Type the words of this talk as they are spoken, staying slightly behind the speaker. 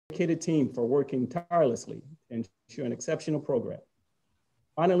dedicated team for working tirelessly to ensure an exceptional program.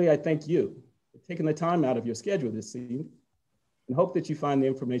 Finally, I thank you for taking the time out of your schedule this evening and hope that you find the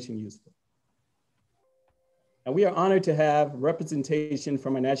information useful. And we are honored to have representation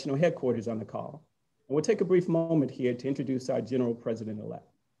from our national headquarters on the call. And we'll take a brief moment here to introduce our General President-elect.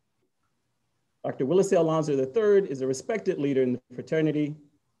 Dr. Willis L. Lonser III is a respected leader in the fraternity,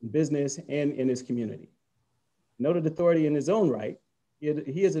 in business, and in his community. Noted authority in his own right,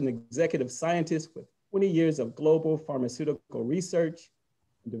 he is an executive scientist with 20 years of global pharmaceutical research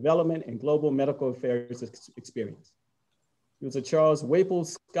and development and global medical affairs experience. He was a Charles Whipple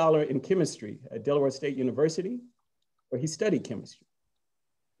Scholar in Chemistry at Delaware State University, where he studied chemistry.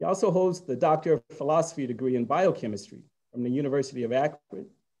 He also holds the Doctor of Philosophy degree in biochemistry from the University of Akron,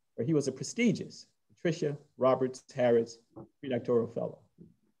 where he was a prestigious Patricia Roberts Harris predoctoral fellow.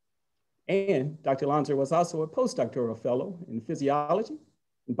 And Dr. Lonser was also a postdoctoral fellow in physiology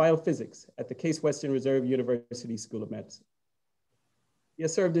and biophysics at the Case Western Reserve University School of Medicine. He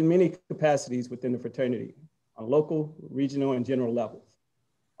has served in many capacities within the fraternity on local, regional, and general levels,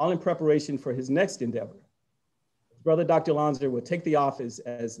 all in preparation for his next endeavor. His brother, Dr. Lonser, will take the office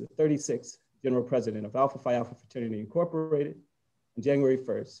as the 36th General President of Alpha Phi Alpha Fraternity Incorporated on January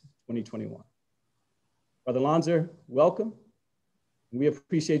 1st, 2021. Brother Lonser, welcome. And we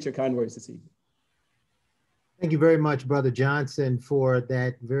appreciate your kind words this evening. Thank you very much, Brother Johnson, for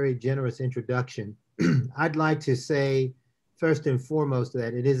that very generous introduction. I'd like to say, first and foremost,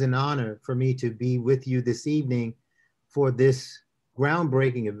 that it is an honor for me to be with you this evening for this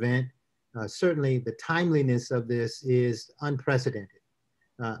groundbreaking event. Certainly the timeliness of this is unprecedented.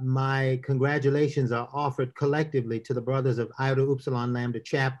 My congratulations are offered collectively to the brothers of Iota, Upsilon, Lambda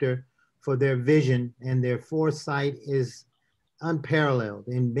chapter for their vision, and their foresight is unparalleled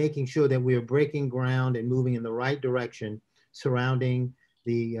in making sure that we are breaking ground and moving in the right direction surrounding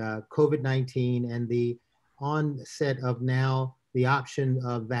the COVID-19 and the onset of now the option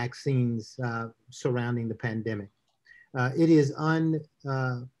of vaccines surrounding the pandemic. It is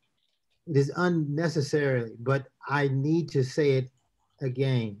unnecessary, but I need to say it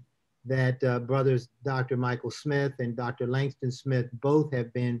again, that brothers Dr. Michael Smith and Dr. Langston Smith both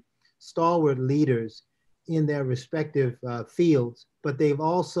have been stalwart leaders in their respective fields, but they've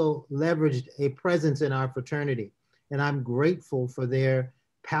also leveraged a presence in our fraternity. And I'm grateful for their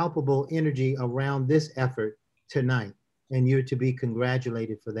palpable energy around this effort tonight, and you're to be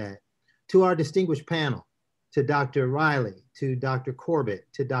congratulated for that. To our distinguished panel, to Dr. Riley, to Dr. Corbett,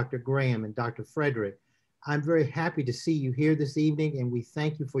 to Dr. Graham, and Dr. Frederick, I'm very happy to see you here this evening, and we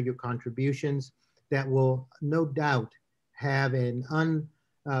thank you for your contributions that will no doubt have an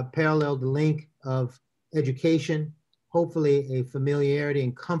unparalleled link of education, hopefully a familiarity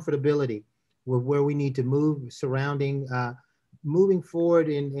and comfortability with where we need to move surrounding moving forward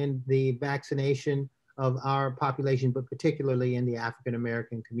in the vaccination of our population, but particularly in the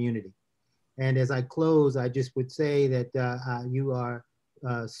African-American community. And as I close, I just would say that you are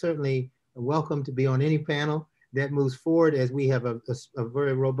certainly welcome to be on any panel that moves forward, as we have a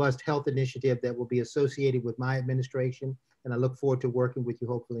very robust health initiative that will be associated with my administration. And I look forward to working with you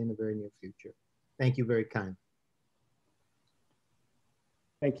hopefully in the very near future. Thank you very kindly.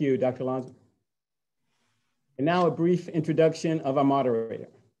 Thank you, Dr. Lonser. And now a brief introduction of our moderator.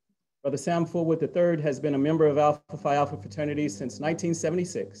 Brother Sam Fullwood III has been a member of Alpha Phi Alpha Fraternity since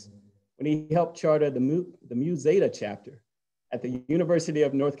 1976, when he helped charter the Mu Zeta chapter at the University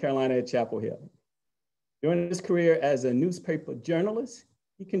of North Carolina at Chapel Hill. During his career as a newspaper journalist,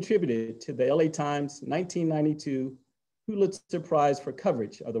 he contributed to the LA Times 1992 Pulitzer Prize for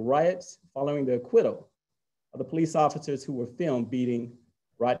coverage of the riots following the acquittal of the police officers who were filmed beating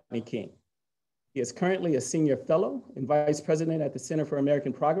Rodney King. He is currently a senior fellow and vice president at the Center for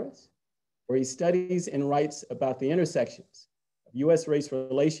American Progress, where he studies and writes about the intersections of US race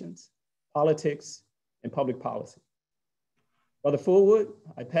relations, politics, and public policy. Brother Fullwood,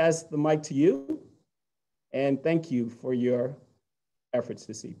 I pass the mic to you, and thank you for your efforts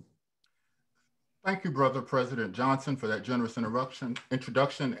this evening. Thank you, Brother President Johnson, for that generous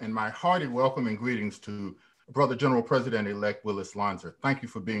introduction, and my hearty welcome and greetings to Brother General President-elect Willis Lonser. Thank you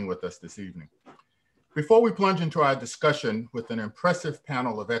for being with us this evening. Before we plunge into our discussion with an impressive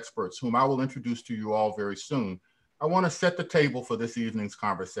panel of experts whom I will introduce to you all very soon, I want to set the table for this evening's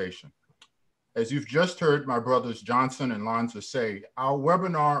conversation. As you've just heard my brothers Johnson and Lonser say, our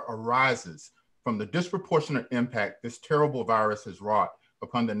webinar arises from the disproportionate impact this terrible virus has wrought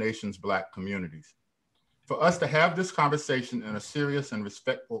upon the nation's Black communities. For us to have this conversation in a serious and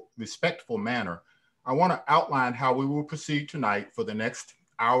respectful manner, I want to outline how we will proceed tonight for the next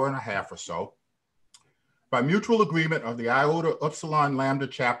hour and a half or so. By mutual agreement of the Iota, Upsilon, Lambda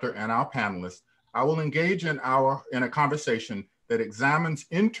chapter and our panelists, I will engage in a conversation that examines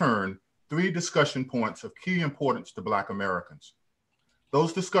in turn 3 discussion points of key importance to Black Americans.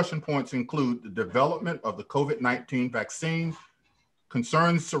 Those discussion points include the development of the COVID-19 vaccine,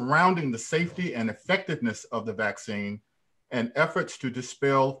 concerns surrounding the safety and effectiveness of the vaccine, and efforts to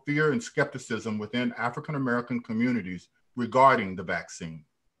dispel fear and skepticism within African American communities regarding the vaccine.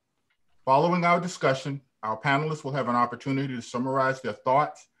 Following our discussion, our panelists will have an opportunity to summarize their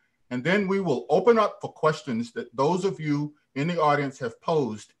thoughts, and then we will open up for questions that those of you in the audience have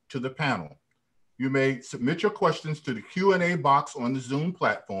posed to the panel. You may submit your questions to the Q&A box on the Zoom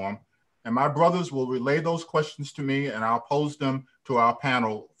platform, and my brothers will relay those questions to me and I'll pose them to our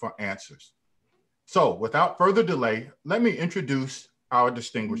panel for answers. So without further delay, let me introduce our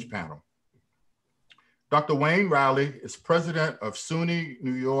distinguished panel. Dr. Wayne Riley is president of SUNY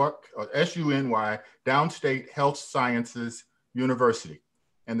New York, or SUNY, Downstate Health Sciences University,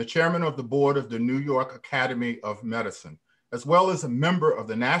 and the chairman of the board of the New York Academy of Medicine, as well as a member of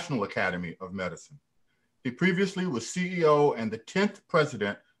the National Academy of Medicine. He previously was CEO and the 10th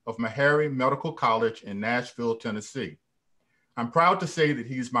president of Meharry Medical College in Nashville, Tennessee. I'm proud to say that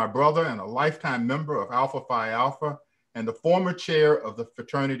he's my brother and a lifetime member of Alpha Phi Alpha and the former chair of the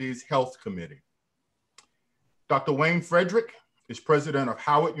fraternity's health committee. Dr. Wayne Frederick is president of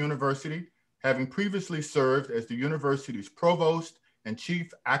Howard University, having previously served as the university's provost and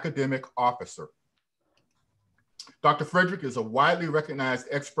chief academic officer. Dr. Frederick is a widely recognized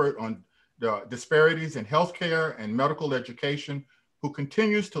expert on the disparities in healthcare and medical education, who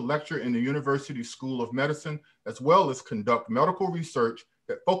continues to lecture in the University School of Medicine, as well as conduct medical research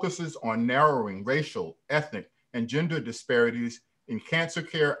that focuses on narrowing racial, ethnic, and gender disparities in cancer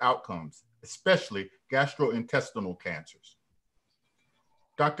care outcomes, especially gastrointestinal cancers.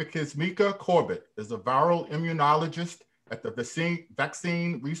 Dr. Kizzmekia Corbett is a viral immunologist at the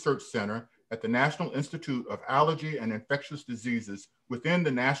Vaccine Research Center at the National Institute of Allergy and Infectious Diseases within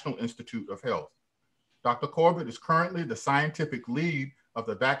the National Institute of Health. Dr. Corbett is currently the scientific lead of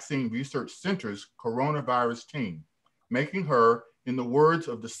the Vaccine Research Center's coronavirus team, making her, in the words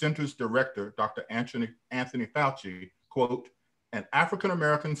of the center's director, Dr. Anthony Fauci, quote, an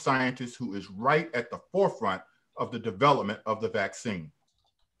African-American scientist who is right at the forefront of the development of the vaccine.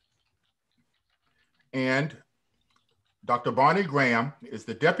 And Dr. Barney Graham is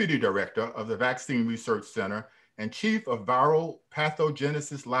the deputy director of the Vaccine Research Center and chief of Viral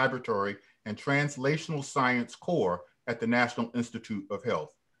Pathogenesis Laboratory and Translational Science Core at the National Institute of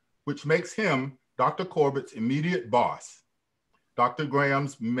Health, which makes him Dr. Corbett's immediate boss. Dr.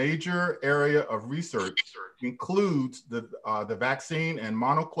 Graham's major area of research includes the vaccine and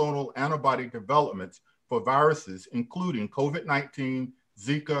monoclonal antibody developments for viruses, including COVID-19,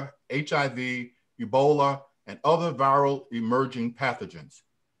 Zika, HIV, Ebola, and other viral emerging pathogens.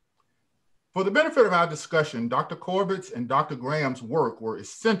 For the benefit of our discussion, Dr. Corbett's and Dr. Graham's work were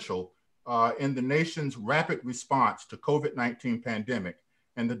essential in the nation's rapid response to COVID-19 pandemic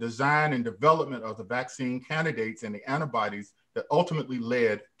and the design and development of the vaccine candidates and the antibodies that ultimately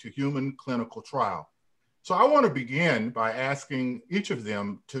led to human clinical trial. So I want to begin by asking each of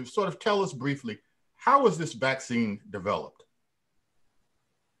them to sort of tell us briefly, how was this vaccine developed?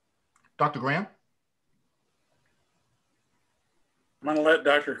 Dr. Graham? I'm going to let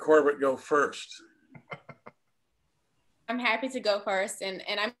Dr. Corbett go first. I'm happy to go first. And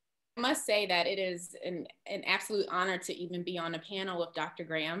I must say that it is an absolute honor to even be on a panel with Dr.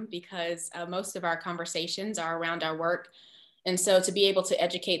 Graham, because most of our conversations are around our work. And so to be able to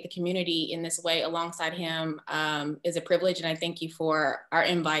educate the community in this way alongside him is a privilege. And I thank you for our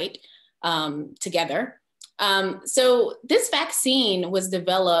invite together. So this vaccine was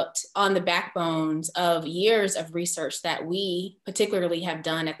developed on the backbones of years of research that we particularly have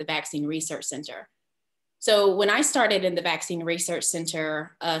done at the Vaccine Research Center. So when I started in the Vaccine Research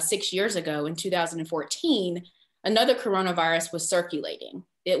Center 6 years ago in 2014, another coronavirus was circulating.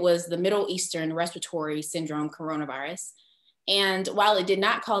 It was the Middle Eastern Respiratory Syndrome coronavirus. And while it did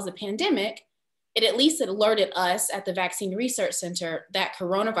not cause a pandemic, it at least alerted us at the Vaccine Research Center that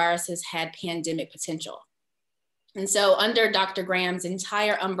coronaviruses had pandemic potential. And so under Dr. Graham's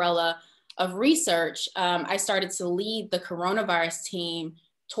entire umbrella of research, I started to lead the coronavirus team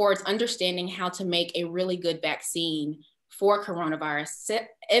towards understanding how to make a really good vaccine for coronavirus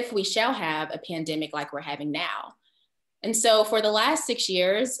if we shall have a pandemic like we're having now. And so for the last 6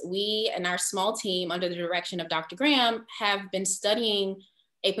 years, we and our small team under the direction of Dr. Graham have been studying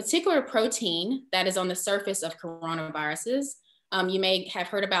a particular protein that is on the surface of coronaviruses. You may have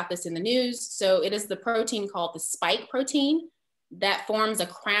heard about this in the news. So it is the protein called the spike protein. that forms a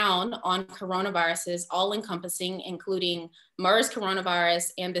crown on coronaviruses, all encompassing, including MERS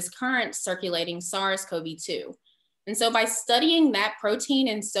coronavirus and this current circulating SARS-CoV-2. And so by studying that protein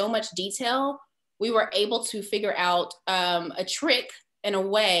in so much detail, we were able to figure out a trick and a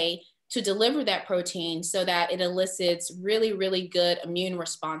way to deliver that protein so that it elicits really, really good immune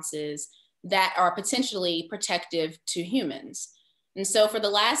responses that are potentially protective to humans. And so for the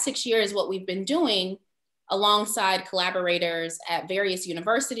last 6 years, what we've been doing alongside collaborators at various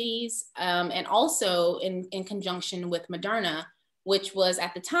universities and also in conjunction with Moderna, which was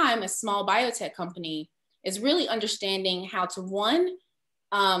at the time a small biotech company, is really understanding how to, one,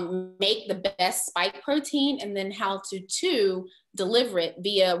 make the best spike protein, and then how to, two, deliver it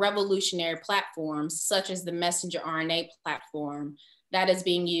via revolutionary platforms such as the messenger RNA platform that is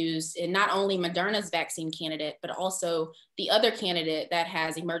being used in not only Moderna's vaccine candidate, but also the other candidate that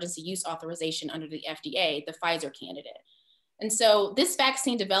has emergency use authorization under the FDA, the Pfizer candidate. And so this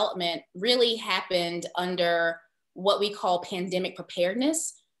vaccine development really happened under what we call pandemic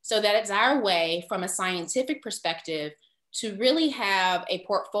preparedness, so that it's our way from a scientific perspective to really have a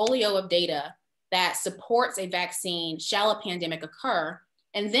portfolio of data that supports a vaccine shall a pandemic occur.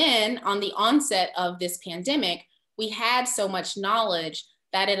 And then on the onset of this pandemic, we had so much knowledge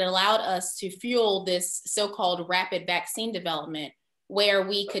that it allowed us to fuel this so-called rapid vaccine development, where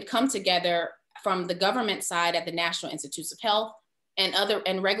we could come together from the government side at the National Institutes of Health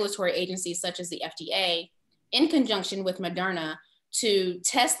and regulatory agencies such as the FDA, in conjunction with Moderna, to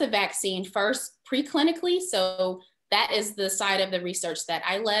test the vaccine first preclinically. So that is the side of the research that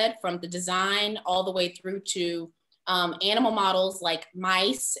I led, from the design all the way through to animal models like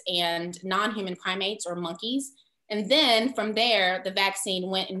mice and non-human primates or monkeys. And then from there, the vaccine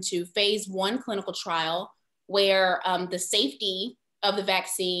went into phase 1 clinical trial, where the safety of the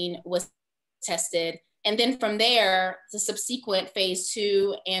vaccine was tested. And then from there, the subsequent phase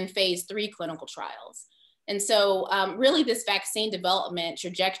 2 and phase 3 clinical trials. And so really this vaccine development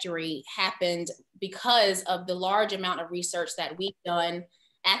trajectory happened because of the large amount of research that we've done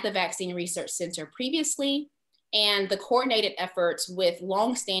at the Vaccine Research Center previously, and the coordinated efforts with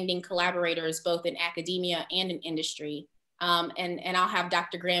longstanding collaborators, both in academia and in industry. And I'll have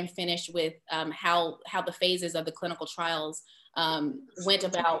Dr. Graham finish with how the phases of the clinical trials went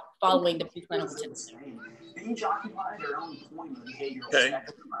about following the preclinical testing. Each occupy their own point of behavioral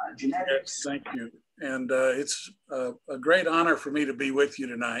spectrum, Yes, genetics. thank you. And it's a great honor for me to be with you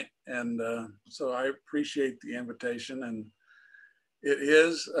tonight. And so I appreciate the invitation. And it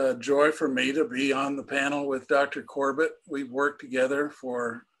is a joy for me to be on the panel with Dr. Corbett. We've worked together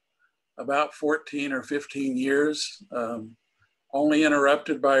for about 14 or 15 years, only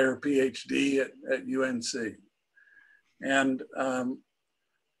interrupted by her PhD at UNC. And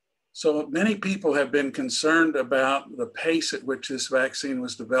so many people have been concerned about the pace at which this vaccine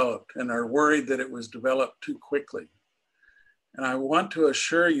was developed and are worried that it was developed too quickly. And I want to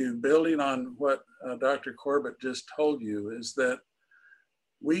assure you, building on what Dr. Corbett just told you, is that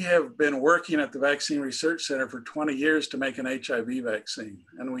we have been working at the Vaccine Research Center for 20 years to make an HIV vaccine,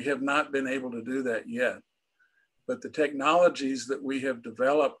 and we have not been able to do that yet. But the technologies that we have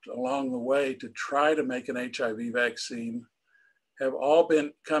developed along the way to try to make an HIV vaccine have all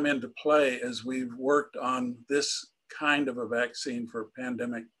come into play as we've worked on this kind of a vaccine for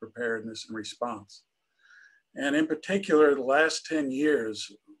pandemic preparedness and response. And in particular, the last 10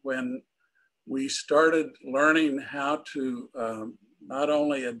 years, when we started learning how to not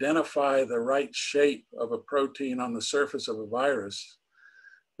only identify the right shape of a protein on the surface of a virus,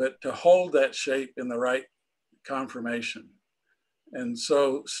 but to hold that shape in the right conformation. And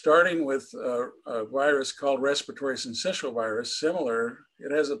so starting with a virus called respiratory syncytial virus,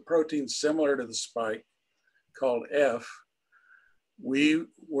 it has a protein similar to the spike called F. We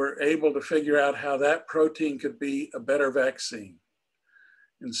were able to figure out how that protein could be a better vaccine.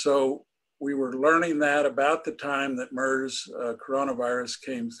 And so we were learning that about the time that MERS coronavirus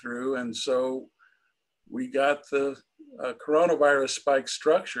came through. And so we got the coronavirus spike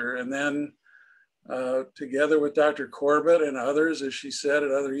structure, and then together with Dr. Corbett and others, as she said,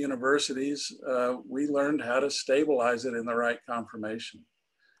 at other universities, we learned how to stabilize it in the right conformation.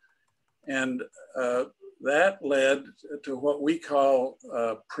 And that led to what we call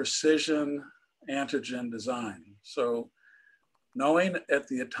precision antigen design. So knowing at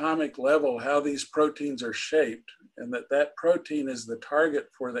the atomic level how these proteins are shaped, and that protein is the target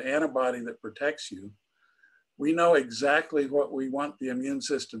for the antibody that protects you, we know exactly what we want the immune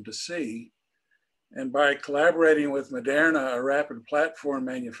system to see. And by collaborating with Moderna, a rapid platform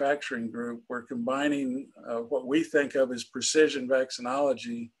manufacturing group, we're combining what we think of as precision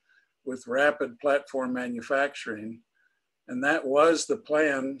vaccinology with rapid platform manufacturing And that was the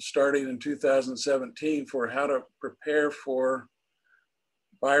plan starting in 2017 for how to prepare for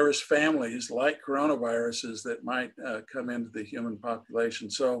virus families like coronaviruses that might come into the human population.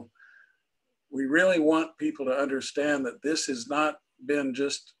 So we really want people to understand that this has not been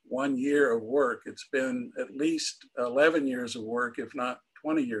just 1 year of work. It's been at least 11 years of work, if not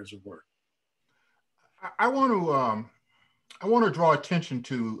 20 years of work. I want to draw attention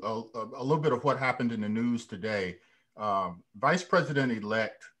to a little bit of what happened in the news today. Vice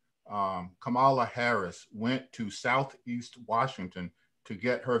President-elect Kamala Harris went to Southeast Washington to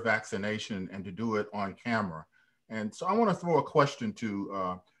get her vaccination and to do it on camera. And so I want to throw a question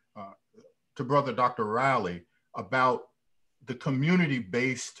to Brother Dr. Riley about the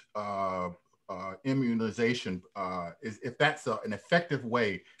community-based immunization, if that's an effective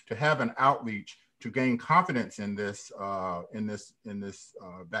way to have an outreach to gain confidence in this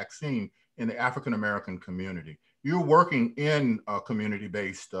vaccine in the African-American community. You're working in a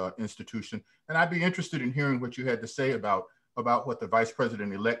community-based institution, and I'd be interested in hearing what you had to say about what the Vice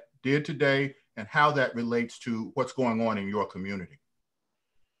President-elect did today and how that relates to what's going on in your community.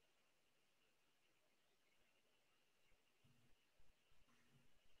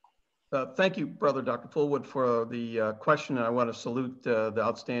 Thank you, Brother Dr. Fullwood, for the question. I want to salute the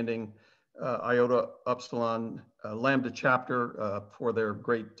outstanding Iota, Upsilon, Lambda chapter for their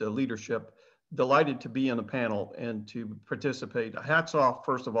great leadership. Delighted to be on the panel and to participate. Hats off,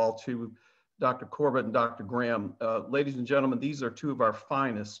 first of all, to Dr. Corbett and Dr. Graham. Ladies and gentlemen, these are two of our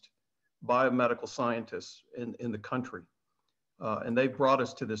finest biomedical scientists in the country. And they've brought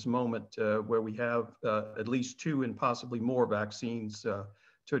us to this moment where we have at least 2 and possibly more vaccines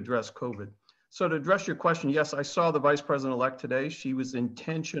to address COVID. So to address your question, yes, I saw the Vice President-elect today. She was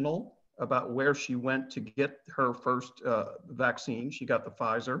intentional about where she went to get her first vaccine. She got the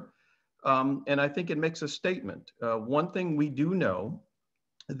Pfizer. And I think it makes a statement. One thing we do know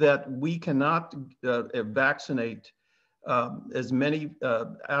that we cannot vaccinate as many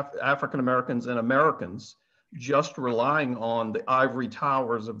African Americans and Americans just relying on the ivory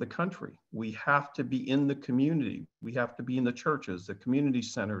towers of the country. We have to be in the community. We have to be in the churches, the community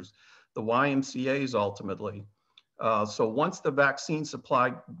centers, the YMCAs ultimately. So once the vaccine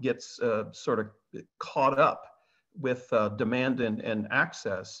supply gets sort of caught up with demand and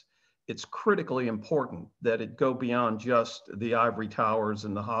access, it's critically important that it go beyond just the ivory towers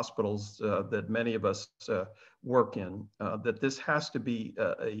and the hospitals that many of us work in, that this has to be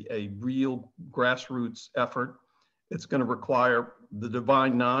a real grassroots effort. It's going to require the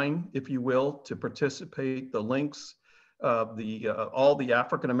Divine Nine, if you will, to participate, the links, all the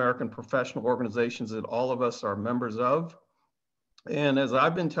African-American professional organizations that all of us are members of. And as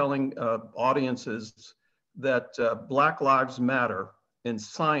I've been telling audiences that Black Lives Matter and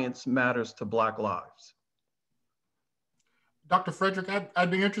science matters to Black lives. Dr. Frederick, I'd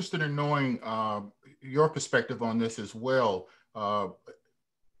be interested in knowing your perspective on this as well,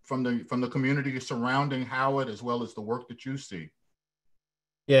 from the community surrounding Howard, as well as the work that you see.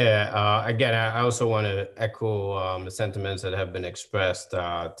 Yeah, again, I also want to echo the sentiments that have been expressed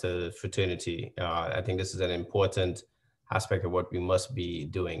to Fraternity. I think this is an important aspect of what we must be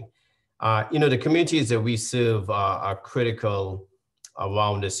doing. The communities that we serve are critical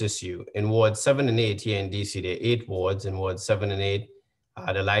around this issue. In Ward 7 and 8 here in DC, there are 8 wards. In Ward 7 and 8,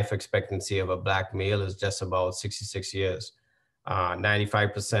 the life expectancy of a Black male is just about 66 years.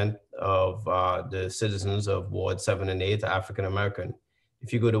 95% of the citizens of Ward 7 and 8 are African American.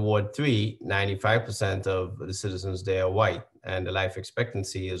 If you go to Ward 3, 95% of the citizens there are white, and the life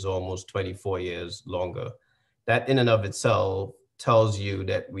expectancy is almost 24 years longer. That in and of itself tells you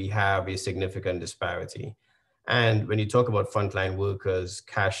that we have a significant disparity. And when you talk about frontline workers,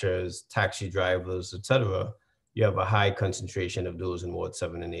 cashiers, taxi drivers, et cetera, you have a high concentration of those in Ward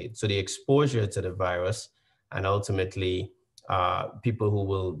 7 and 8. So the exposure to the virus and ultimately people who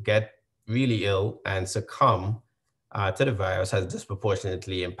will get really ill and succumb to the virus has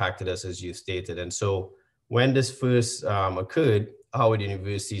disproportionately impacted us, as you stated. And so when this first occurred, Howard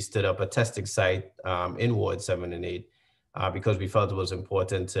University stood up a testing site in Ward 7 and 8 because we felt it was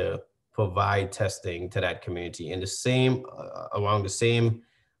important to provide testing to that community. In the same, around the same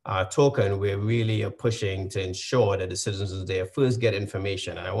token, we're really pushing to ensure that the citizens there first get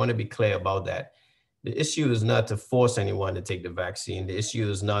information. And I want to be clear about that. The issue is not to force anyone to take the vaccine. The issue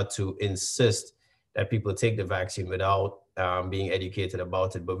is not to insist that people take the vaccine without being educated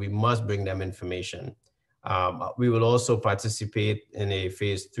about it, but we must bring them information. We will also participate in a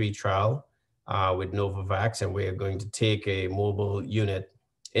phase 3 trial with Novavax, and we're going to take a mobile unit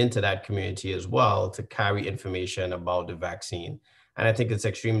into that community as well to carry information about the vaccine. And I think it's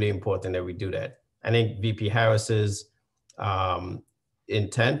extremely important that we do that. I think VP Harris's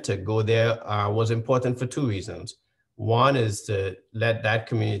intent to go there was important for two reasons. One is to let that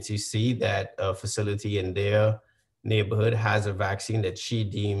community see that a facility in their neighborhood has a vaccine that she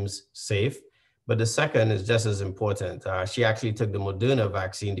deems safe. But the second is just as important. She actually took the Moderna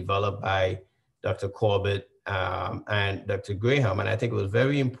vaccine developed by Dr. Corbett and Dr. Graham. And I think it was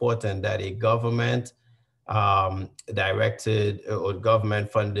very important that a government directed or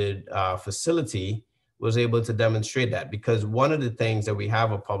government funded facility was able to demonstrate that, because one of the things that we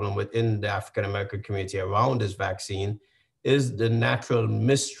have a problem with in the African American community around this vaccine is the natural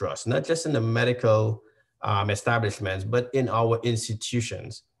mistrust, not just in the medical establishments, but in our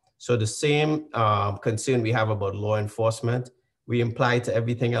institutions. So the same concern we have about law enforcement, we imply to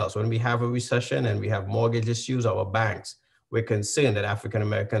everything else. When we have a recession and we have mortgage issues, our banks, we're concerned that African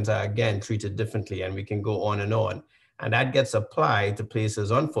Americans are again treated differently, and we can go on. And that gets applied to places,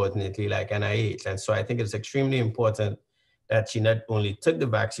 unfortunately, like NIH. And so I think it's extremely important that she not only took the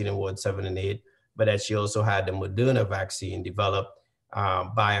vaccine in Ward 7 and 8, but that she also had the Moderna vaccine developed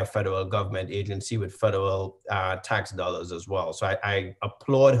by a federal government agency with federal tax dollars as well. So I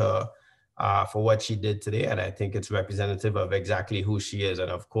applaud her for what she did today. And I think it's representative of exactly who she is. And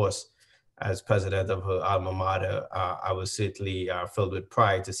of course, as president of her alma mater, I was certainly filled with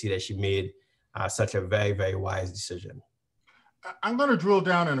pride to see that she made such a very, very wise decision. I'm going to drill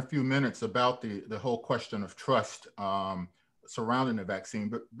down in a few minutes about the whole question of trust surrounding the vaccine.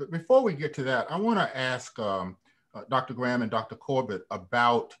 But before we get to that, I want to ask Dr. Graham and Dr. Corbett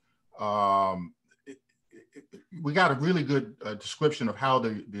about, we got a really good description of how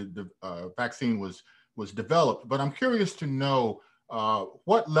the vaccine was developed, but I'm curious to know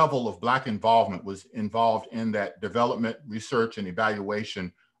what level of Black involvement was involved in that development, research, and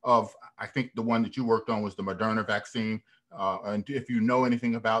evaluation of, I think the one that you worked on was the Moderna vaccine. And if you know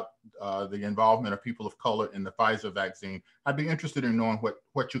anything about the involvement of people of color in the Pfizer vaccine, I'd be interested in knowing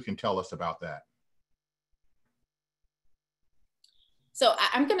what you can tell us about that. So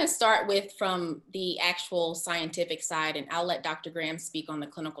I'm going to start with from the actual scientific side, and I'll let Dr. Graham speak on the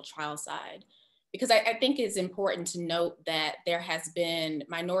clinical trial side, because I think it's important to note that there has been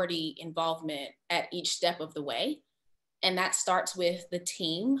minority involvement at each step of the way. And that starts with the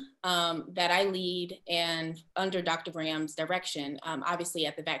team that I lead and under Dr. Graham's direction, obviously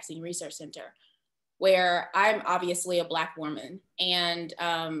at the Vaccine Research Center, where I'm obviously a Black woman, and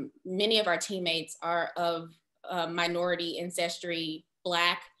many of our teammates are of minority, ancestry,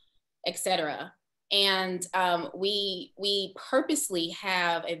 Black, et cetera. And we purposely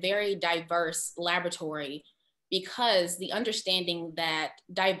have a very diverse laboratory, because the understanding that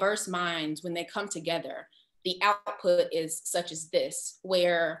diverse minds, when they come together, the output is such as this,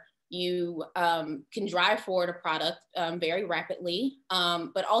 where you can drive forward a product very rapidly,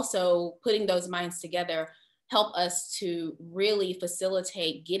 but also putting those minds together help us to really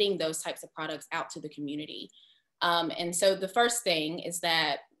facilitate getting those types of products out to the community. And so the first thing is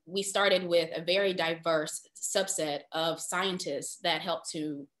that we started with a very diverse subset of scientists that helped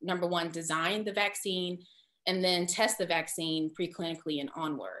to, number one, design the vaccine, and then test the vaccine preclinically and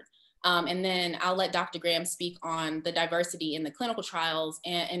onward. And then I'll let Dr. Graham speak on the diversity in the clinical trials,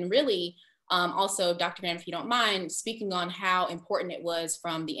 and really also, Dr. Graham, if you don't mind, speaking on how important it was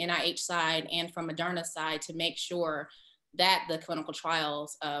from the NIH side and from Moderna side to make sure that the clinical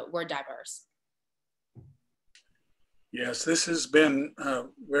trials were diverse. Yes, this has been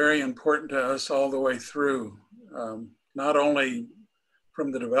very important to us all the way through, not only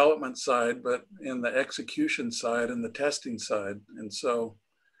from the development side, but in the execution side and the testing side. And so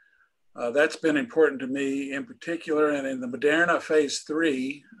that's been important to me in particular. And in the Moderna phase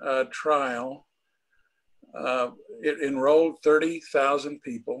 3 trial, it enrolled 30,000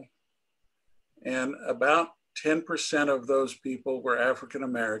 people, and about 10% of those people were African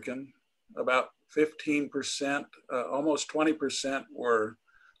American, about 15%, almost 20% were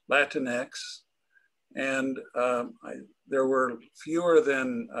Latinx, and there were fewer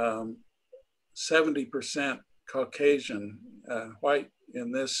than 70% Caucasian, white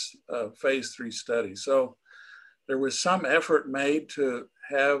in this phase 3 study. So there was some effort made to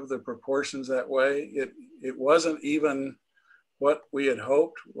have the proportions that way. It wasn't even what we had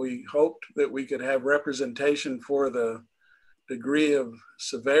hoped. We hoped that we could have representation for the degree of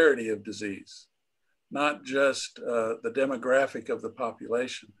severity of disease, not just the demographic of the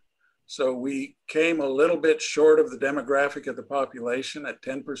population. So we came a little bit short of the demographic of the population at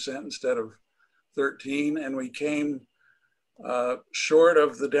 10% instead of 13, and we came short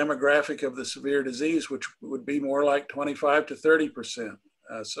of the demographic of the severe disease, which would be more like 25 to 30%.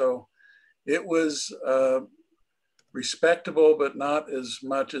 So it was respectable, but not as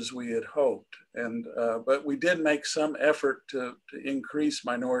much as we had hoped. And, but we did make some effort to increase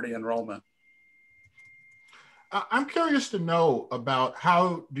minority enrollment. I'm curious to know about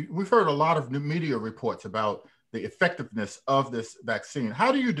we've heard a lot of new media reports about the effectiveness of this vaccine.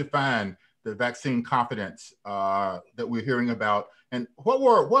 How do you define the vaccine confidence that we're hearing about? And what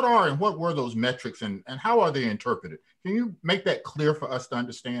were those metrics, and how are they interpreted? Can you make that clear for us to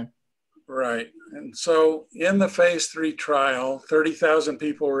understand? Right. And so in the phase 3 trial, 30,000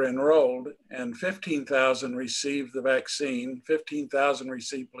 people were enrolled and 15,000 received the vaccine, 15,000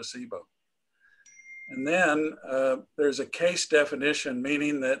 received placebo. And then there's a case definition,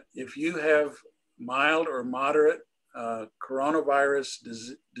 meaning that if you have mild or moderate coronavirus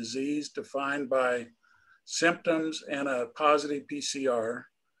disease defined by symptoms and a positive PCR,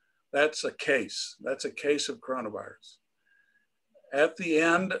 that's a case. That's a case of coronavirus. At the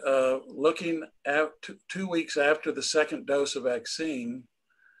end, looking at 2 weeks after the second dose of vaccine,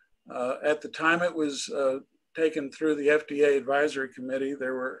 at the time it was taken through the FDA advisory committee,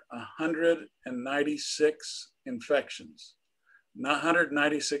 there were 196 infections,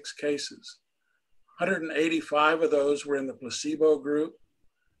 196 cases. 185 of those were in the placebo group,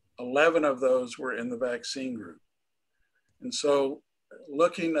 11 of those were in the vaccine group. And so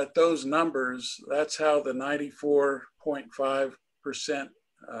looking at those numbers, that's how the 94.5%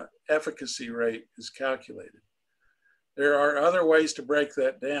 efficacy rate is calculated. There are other ways to break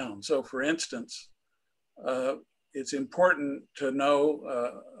that down. So for instance, it's important to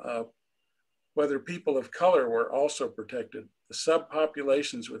know whether people of color were also protected, the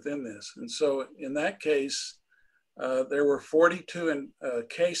subpopulations within this. And so in that case, there were 42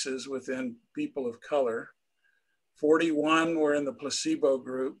 cases within people of color, 41 were in the placebo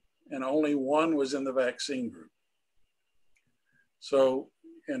group, and only 1 was in the vaccine group. So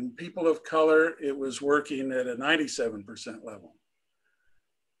in people of color, it was working at a 97% level.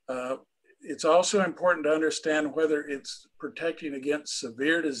 It's also important to understand whether it's protecting against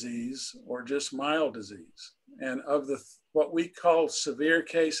severe disease or just mild disease. And of what we call severe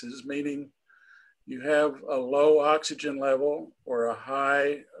cases, meaning you have a low oxygen level or a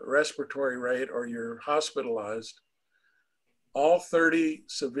high respiratory rate or you're hospitalized, all 30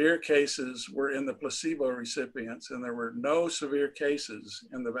 severe cases were in the placebo recipients, and there were no severe cases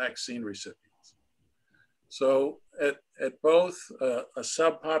in the vaccine recipients. So at both a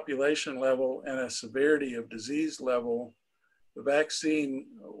subpopulation level and a severity of disease level, the vaccine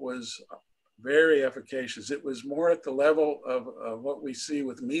was very efficacious. It was more at the level of what we see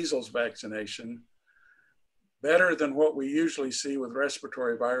with measles vaccination, better than what we usually see with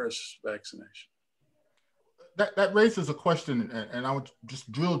respiratory virus vaccination. That raises a question, and I would just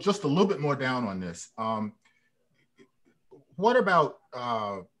drill just a little bit more down on this. What about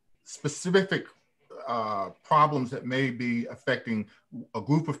specific problems that may be affecting a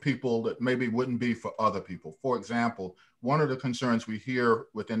group of people that maybe wouldn't be for other people? For example, one of the concerns we hear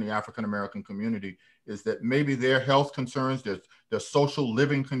within the African-American community is that maybe their health concerns, their social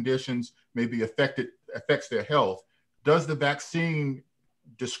living conditions may be affects their health. Does the vaccine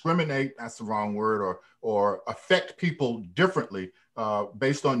discriminate, that's the wrong word, or affect people differently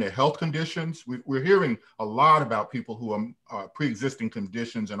based on their health conditions? We're hearing a lot about people who are pre-existing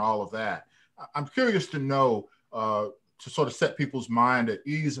conditions and all of that. I'm curious to know, to sort of set people's mind at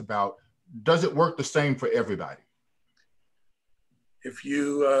ease about, does it work the same for everybody? If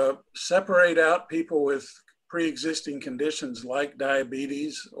you separate out people with pre-existing conditions like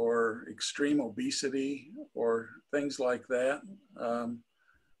diabetes or extreme obesity or things like that,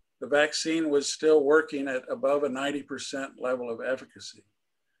 the vaccine was still working at above a 90% level of efficacy.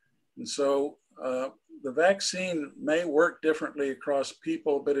 And so the vaccine may work differently across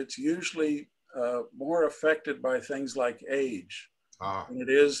people, but it's usually more affected by things like age than it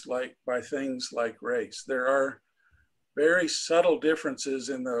is by things like race. There are very subtle differences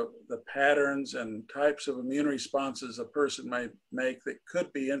in the patterns and types of immune responses a person might make that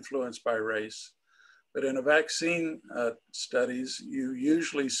could be influenced by race. But in a vaccine studies, you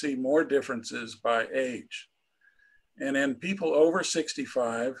usually see more differences by age. And in people over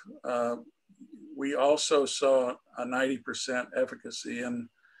 65, we also saw a 90% efficacy. And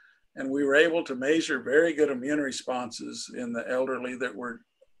we were able to measure very good immune responses in the elderly that were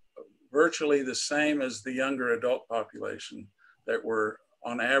virtually the same as the younger adult population that were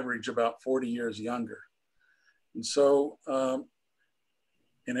on average about 40 years younger. And so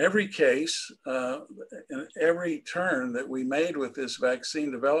in every case, in every turn that we made with this vaccine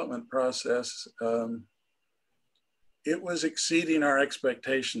development process, it was exceeding our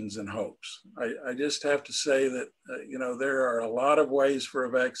expectations and hopes. I just have to say that, you know, there are a lot of ways for a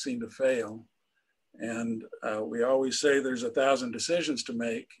vaccine to fail. And we always say there's 1,000 decisions to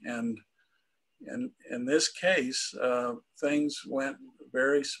make. And in this case, things went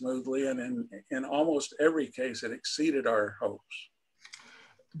very smoothly. And in almost every case, it exceeded our hopes.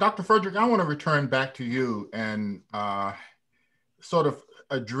 Dr. Frederick, I want to return back to you and sort of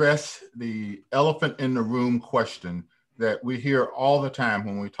address the elephant in the room question that we hear all the time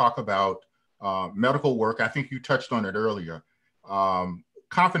when we talk about medical work. I think you touched on it earlier.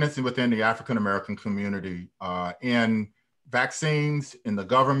 Confidence within the African-American community in vaccines, in the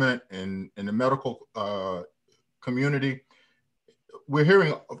government, in the medical community. We're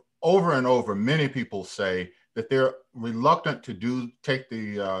hearing over and over many people say that they're reluctant to take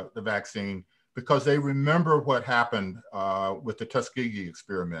the vaccine because they remember what happened with the Tuskegee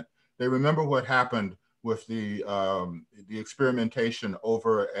experiment. They remember what happened with the experimentation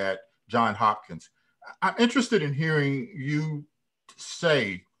over at Johns Hopkins. I'm interested in hearing you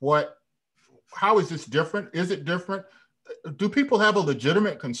say how is this different? Is it different? Do people have a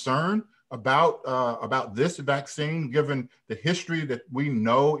legitimate concern about this vaccine, given the history that we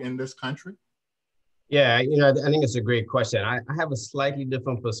know in this country? Yeah, I think it's a great question. I have a slightly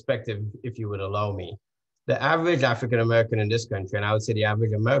different perspective, if you would allow me. The average African-American in this country, and I would say the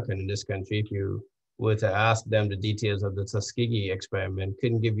average American in this country, if you were to ask them the details of the Tuskegee experiment,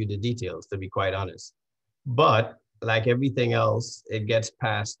 couldn't give you the details, to be quite honest. But like everything else, it gets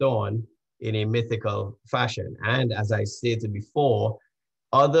passed on in a mythical fashion. And as I stated before,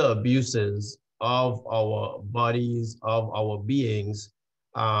 other abuses of our bodies, of our beings,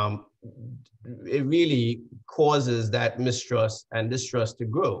 it really causes that mistrust and distrust to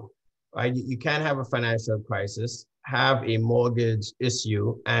grow, right? You can't have a financial crisis, have a mortgage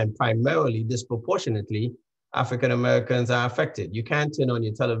issue, and primarily, disproportionately, African Americans are affected. You can't turn on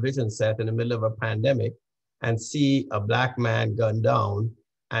your television set in the middle of a pandemic and see a Black man gunned down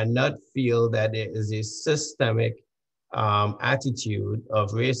and not feel that there is a systemic attitude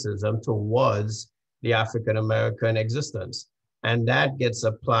of racism towards the African American existence. And that gets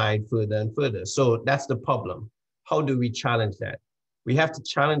applied further and further. So that's the problem. How do we challenge that? We have to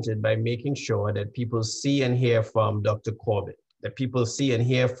challenge it by making sure that people see and hear from Dr. Corbett, that people see and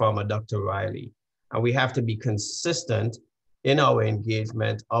hear from a Dr. Riley. And we have to be consistent in our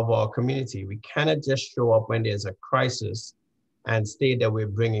engagement of our community. We cannot just show up when there's a crisis and state that we're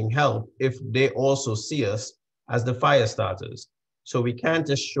bringing help if they also see us as the fire starters. So we can't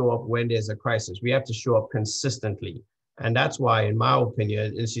just show up when there's a crisis. We have to show up consistently. And that's why, in my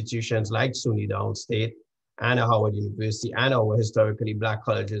opinion, institutions like SUNY Downstate and Howard University and our historically Black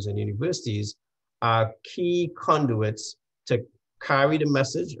colleges and universities are key conduits to carry the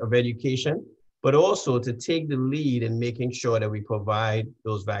message of education, but also to take the lead in making sure that we provide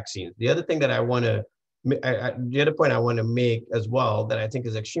those vaccines. The other thing that the other point I want to make as well that I think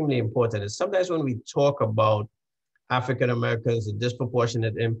is extremely important is sometimes when we talk about African Americans, the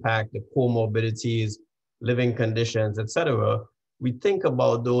disproportionate impact, the comorbidities, living conditions, et cetera, we think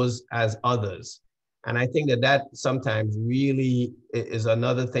about those as others. And I think that sometimes really is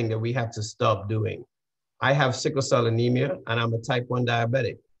another thing that we have to stop doing. I have sickle cell anemia and I'm a type 1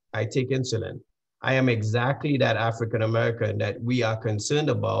 diabetic. I take insulin. I am exactly that African American that we are concerned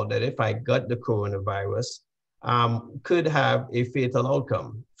about, that if I got the coronavirus, could have a fatal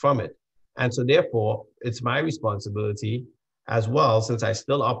outcome from it. And so therefore, it's my responsibility as well, since I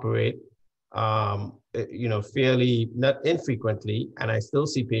still operate fairly, not infrequently, and I still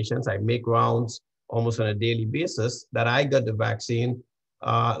see patients. I make rounds almost on a daily basis, that I got the vaccine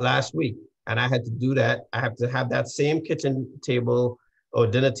last week. And I had to do that. I have to have that same kitchen table or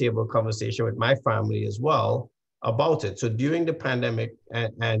dinner table conversation with my family as well about it. So during the pandemic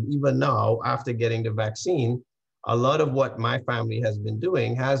and even now, after getting the vaccine, a lot of what my family has been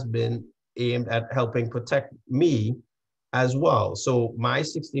doing has been aimed at helping protect me as well. So my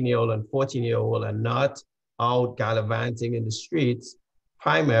 16-year-old and 14-year-old are not out gallivanting in the streets,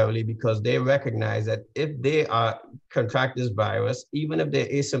 primarily because they recognize that if they contract this virus, even if they're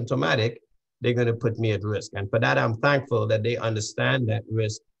asymptomatic, they're going to put me at risk. And for that, I'm thankful that they understand that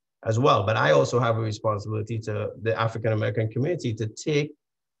risk as well. But I also have a responsibility to the African-American community to take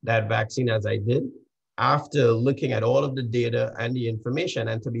that vaccine as I did, after looking at all of the data and the information,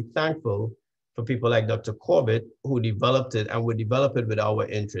 and to be thankful for people like Dr. Corbett, who developed it and would develop it with our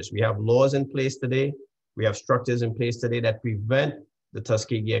interests. We have laws in place today. We have structures in place today that prevent the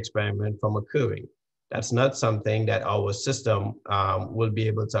Tuskegee experiment from occurring. That's not something that our system will be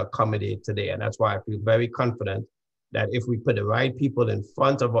able to accommodate today. And that's why I feel very confident that if we put the right people in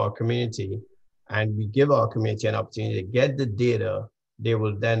front of our community and we give our community an opportunity to get the data, they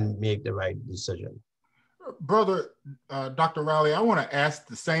will then make the right decision. Brother Dr. Riley, I want to ask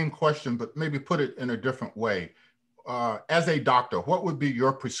the same question, but maybe put it in a different way. As a doctor, what would be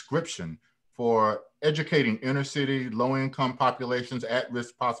your prescription for educating inner city, low-income populations,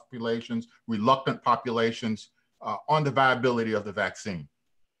 at-risk populations, reluctant populations on the viability of the vaccine?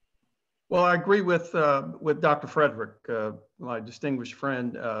 Well, I agree with Dr. Frederick, my distinguished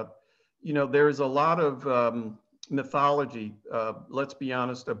friend. You know, there is a lot of mythology, let's be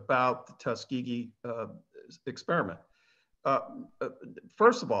honest, about the Tuskegee experiment.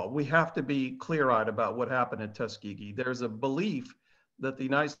 First of all, we have to be clear-eyed about what happened at Tuskegee. There's a belief that the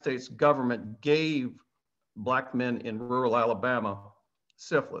United States government gave Black men in rural Alabama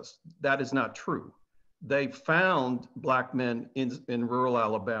syphilis. That is not true. They found Black men in rural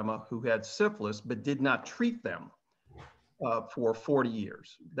Alabama who had syphilis, but did not treat them for 40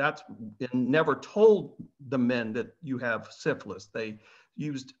 years. That's never told the men that you have syphilis. They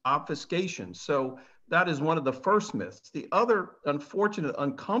used obfuscation. So that is one of the first myths. The other unfortunate,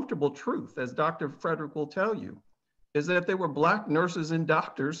 uncomfortable truth, as Dr. Frederick will tell you, is that there were Black nurses and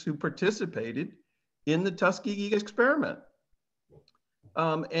doctors who participated in the Tuskegee experiment.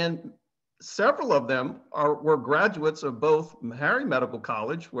 And several of them were graduates of both Harry Medical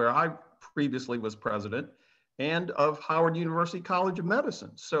College, where I previously was president, and of Howard University College of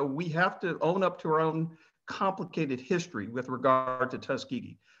Medicine. So we have to own up to our own complicated history with regard to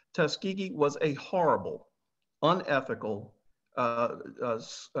Tuskegee. Tuskegee was a horrible, unethical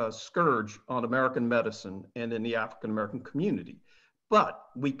scourge on American medicine and in the African-American community. But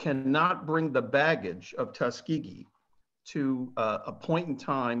we cannot bring the baggage of Tuskegee to a point in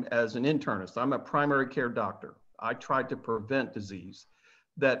time as an internist. I'm a primary care doctor. I tried to prevent disease.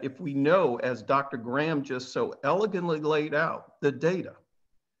 That if we know, as Dr. Graham just so elegantly laid out, the data,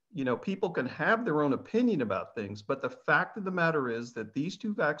 you know, people can have their own opinion about things, but the fact of the matter is that these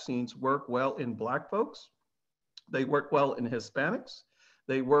two vaccines work well in Black folks. They work well in Hispanics.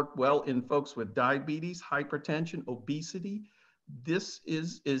 They work well in folks with diabetes, hypertension, obesity. This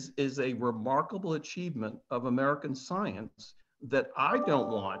is a remarkable achievement of American science that I don't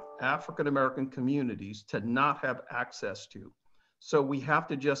want African-American communities to not have access to. So we have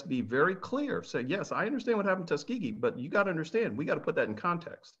to just be very clear, say, yes, I understand what happened to Tuskegee, but you got to understand, we got to put that in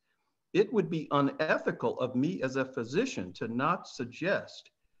context. It would be unethical of me as a physician to not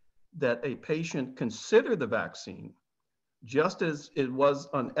suggest that a patient consider the vaccine, just as it was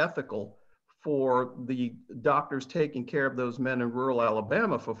unethical for the doctors taking care of those men in rural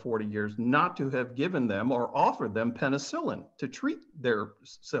Alabama for 40 years not to have given them or offered them penicillin to treat their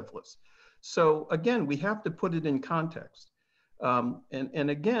syphilis. So again, we have to put it in context. And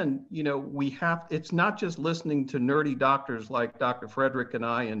again, you know, it's not just listening to nerdy doctors like Dr. Frederick and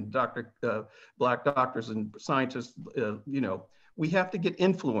I and Dr. Black doctors and scientists, you know, we have to get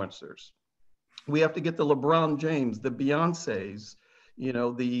influencers. We have to get the LeBron James, the Beyoncés, you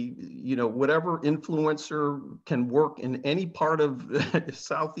know, whatever influencer can work in any part of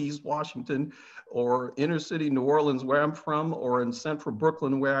Southeast Washington or inner city New Orleans, where I'm from, or in central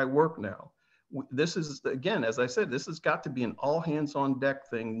Brooklyn, where I work now. This is, again, as I said, this has got to be an all hands on deck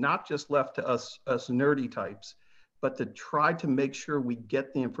thing, not just left to us nerdy types, but to try to make sure we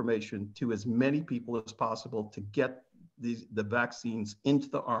get the information to as many people as possible to get the vaccines into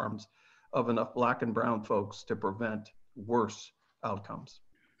the arms of enough Black and brown folks to prevent worse outcomes.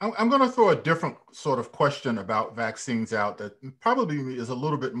 I'm going to throw a different sort of question about vaccines out that probably is a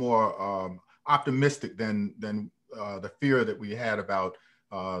little bit more optimistic than the fear that we had about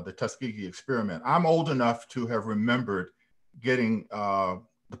the Tuskegee experiment. I'm old enough to have remembered getting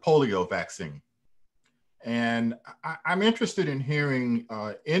the polio vaccine. And I'm interested in hearing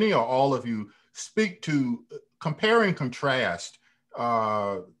any or all of you speak to compare and contrast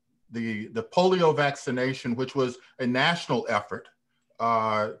the polio vaccination, which was a national effort,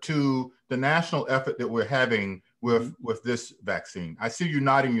 to the national effort that we're having with this vaccine. I see you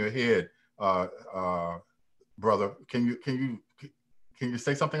nodding your head, brother. Can you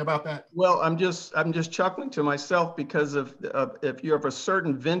say something about that? Well, I'm just chuckling to myself because if you have a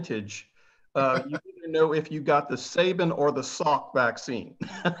certain vintage, you either know if you got the Sabin or the Salk vaccine.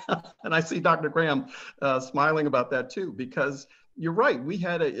 And I see Dr. Graham smiling about that too, because you're right. We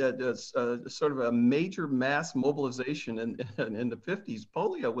had a sort of a major mass mobilization in the 50s.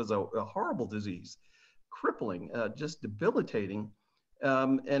 Polio was a horrible disease, crippling, just debilitating.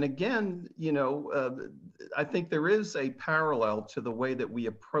 And again, you know, I think there is a parallel to the way that we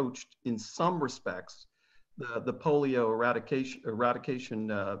approached, in some respects, the polio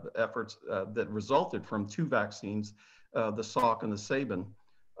eradication efforts that resulted from two vaccines, the Salk and the Sabin.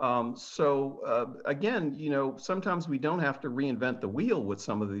 Again, you know, sometimes we don't have to reinvent the wheel with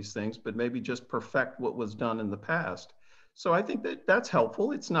some of these things, but maybe just perfect what was done in the past. So I think that that's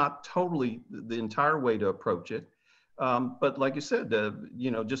helpful. It's not totally the entire way to approach it. But like you said,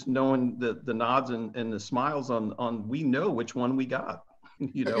 you know, just knowing the nods and the smiles on we know which one we got.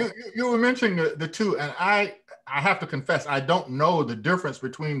 You know, you were mentioning the two, and I have to confess, I don't know the difference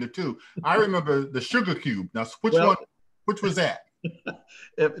between the two. I remember the sugar cube. Now, which was that?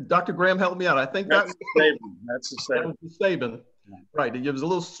 If Dr. Graham helped me out, I think That's the Sabin. Right, it was a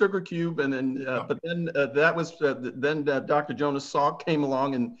little sugar cube, and then but then that was then Dr. Jonas Salk came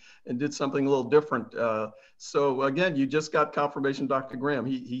along and did something a little different. So again, you just got confirmation, Dr. Graham.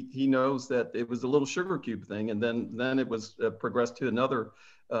 He knows that it was a little sugar cube thing, and then it was progressed to another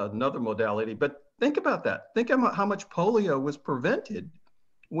modality. But think about that. Think about how much polio was prevented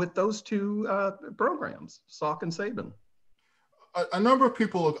with those two programs, Salk and Sabin. A number of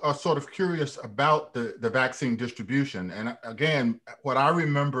people are sort of curious about the vaccine distribution. And again, what I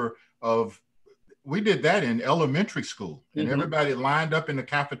remember of, we did that in elementary school, and everybody lined up in the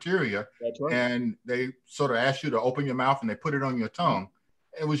cafeteria. That's right. And they sort of asked you to open your mouth and they put it on your tongue.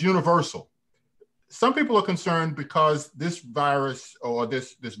 It was universal. Some people are concerned because this virus or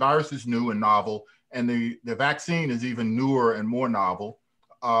this virus is new and novel, and the vaccine is even newer and more novel,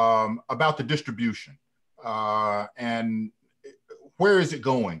 about the distribution. And where is it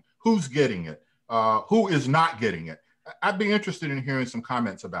going? Who's getting it? Who is not getting it? I'd be interested in hearing some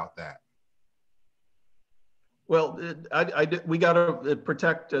comments about that. Well, we got to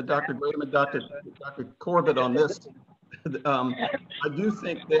protect Dr. Graham and Dr. Corbett on this. I do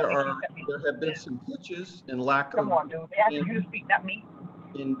think there have been some hitches and lack of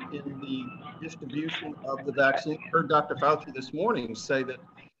in the distribution of the vaccine. I heard Dr. Fauci this morning say that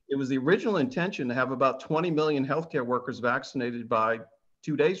it was the original intention to have about 20 million healthcare workers vaccinated by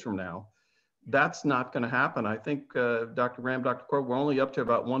 2 days from now. That's not going to happen. I think Dr. Graham, Dr. Corbett, we're only up to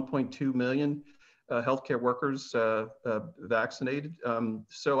about 1.2 million healthcare workers vaccinated.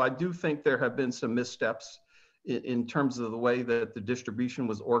 So I do think there have been some missteps in terms of the way that the distribution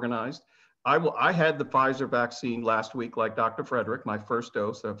was organized. I had the Pfizer vaccine last week, like Dr. Frederick, my first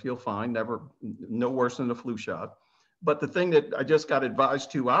dose. I feel fine, no worse than a flu shot. But the thing that I just got advised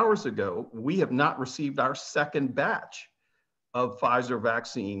 2 hours ago, we have not received our second batch of Pfizer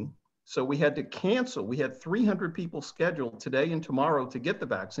vaccine. So we had to cancel. We had 300 people scheduled today and tomorrow to get the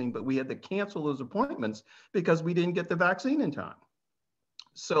vaccine, but we had to cancel those appointments because we didn't get the vaccine in time.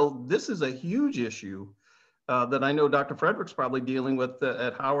 So this is a huge issue that I know Dr. Frederick's probably dealing with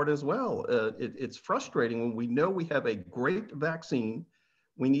at Howard as well. It's frustrating when we know we have a great vaccine.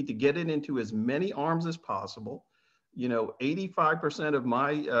 We need to get it into as many arms as possible. You know, 85% of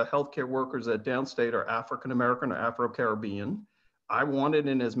my healthcare workers at Downstate are African-American or Afro-Caribbean. I want it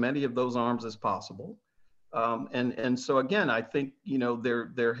in as many of those arms as possible. And so again, I think, you know,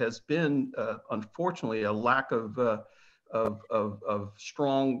 there has been, unfortunately, a lack of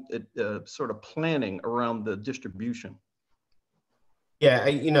strong sort of planning around the distribution. Yeah,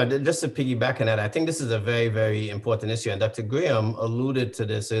 you know, just to piggyback on that, I think this is a very, very important issue. And Dr. Graham alluded to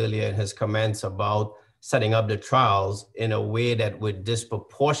this earlier in his comments about setting up the trials in a way that would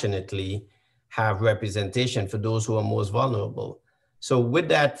disproportionately have representation for those who are most vulnerable. So with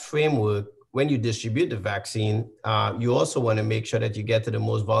that framework, when you distribute the vaccine, you also want to make sure that you get to the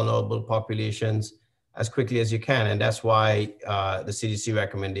most vulnerable populations as quickly as you can. And that's why the CDC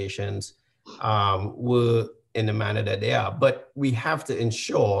recommendations were in the manner that they are. But we have to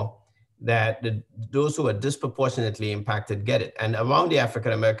ensure that those who are disproportionately impacted get it. And around the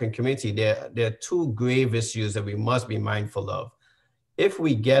African-American community, there are two grave issues that we must be mindful of. If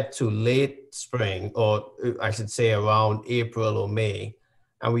we get to late spring, or I should say around April or May,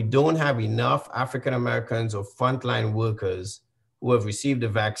 and we don't have enough African-Americans or frontline workers who have received the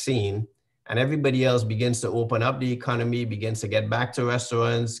vaccine, and everybody else begins to open up the economy, begins to get back to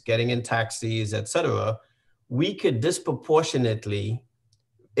restaurants, getting in taxis, et cetera, we could disproportionately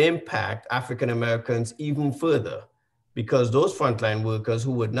impact African-Americans even further, because those frontline workers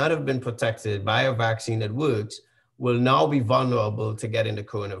who would not have been protected by a vaccine that works will now be vulnerable to getting the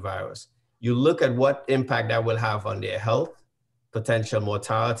coronavirus. You look at what impact that will have on their health, potential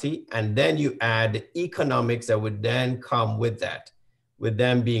mortality, and then you add the economics that would then come with that, with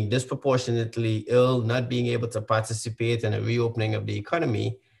them being disproportionately ill, not being able to participate in a reopening of the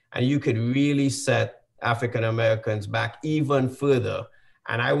economy, and you could really set African-Americans back even further.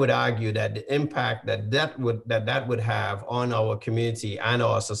 And I would argue that the impact that would have on our community and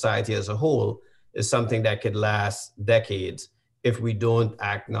our society as a whole is something that could last decades if we don't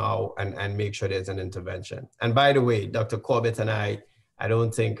act now and make sure there's an intervention. And by the way, Dr. Corbett and I I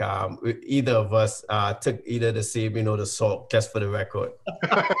don't think either of us took either the Sabin or the Salk, just for the record,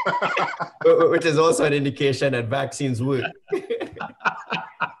 which is also an indication that vaccines work.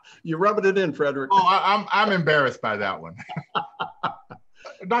 You're rubbing it in, Frederick. Oh, I'm embarrassed by that one.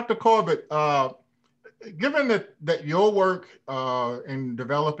 Dr. Corbett, given that your work in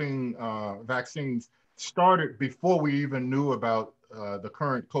developing vaccines started before we even knew about the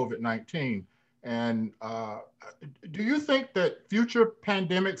current COVID-19, and do you think that future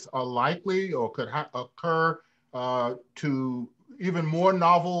pandemics are likely or could occur to even more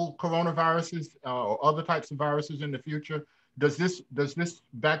novel coronaviruses or other types of viruses in the future? Does this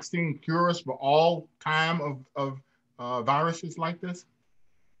vaccine cure us for all time of viruses like this?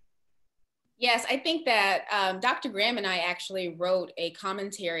 Yes, I think that Dr. Graham and I actually wrote a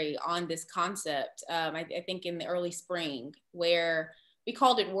commentary on this concept, I think in the early spring, where we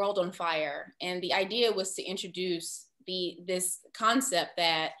called it World on Fire. And the idea was to introduce this concept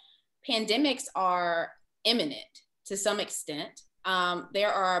that pandemics are imminent to some extent.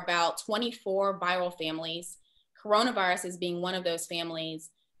 There are about 24 viral families, coronaviruses being one of those families,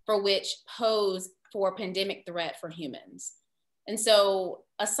 for which pose for pandemic threat for humans. And so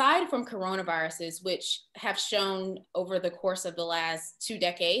aside from coronaviruses, which have shown over the course of the last 2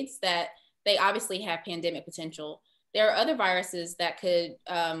 decades that they obviously have pandemic potential, there are other viruses that could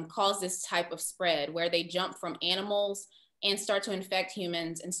cause this type of spread where they jump from animals and start to infect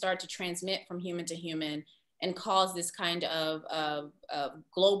humans and start to transmit from human to human and cause this kind of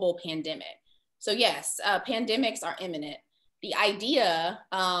global pandemic. So yes, pandemics are imminent. The idea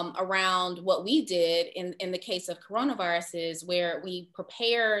around what we did in the case of coronaviruses, where we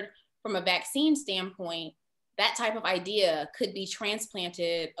prepared from a vaccine standpoint, that type of idea could be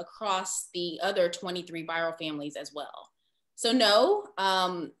transplanted across the other 23 viral families as well. So no,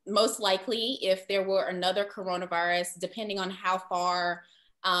 most likely if there were another coronavirus, depending on how far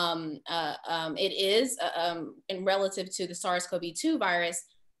it is in relative to the SARS-CoV-2 virus,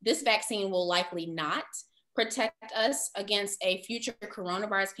 this vaccine will likely not protect us against a future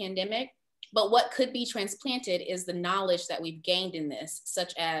coronavirus pandemic. But what could be transplanted is the knowledge that we've gained in this,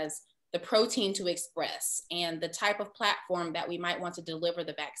 such as the protein to express and the type of platform that we might want to deliver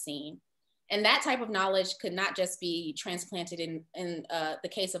the vaccine. And that type of knowledge could not just be transplanted in the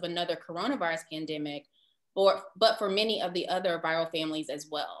case of another coronavirus pandemic, but for many of the other viral families as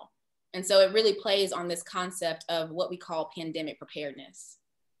well. And so it really plays on this concept of what we call pandemic preparedness.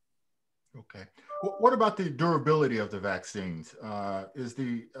 Okay. What about the durability of the vaccines? Is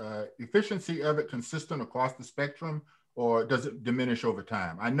the efficiency of it consistent across the spectrum, or does it diminish over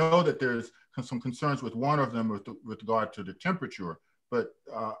time? I know that there's some concerns with one of them with regard to the temperature, but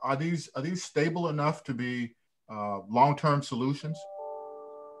are these stable enough to be long-term solutions?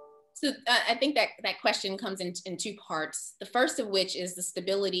 So I think that question comes in 2 parts. The first of which is the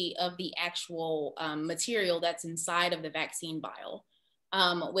stability of the actual material that's inside of the vaccine vial,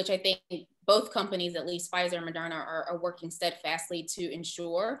 which I think both companies, at least Pfizer and Moderna, are working steadfastly to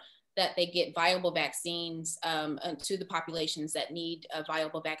ensure that they get viable vaccines to the populations that need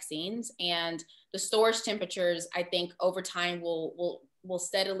viable vaccines. And the storage temperatures, I think over time will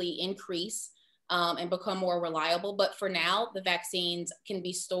steadily increase and become more reliable. But for now, the vaccines can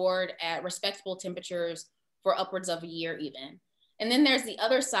be stored at respectable temperatures for upwards of a year even. And then there's the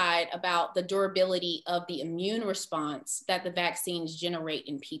other side about the durability of the immune response that the vaccines generate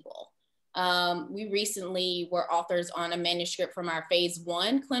in people. We recently were authors on a manuscript from our phase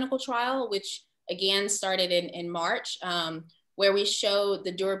 1 clinical trial, which again started in March, where we showed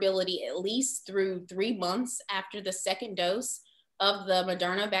the durability at least through 3 months after the second dose of the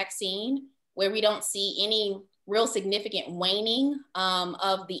Moderna vaccine, where we don't see any real significant waning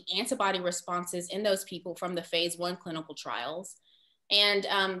of the antibody responses in those people from the phase 1 clinical trials. And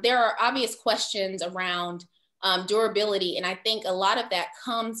there are obvious questions around durability. And I think a lot of that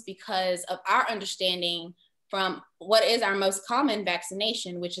comes because of our understanding from what is our most common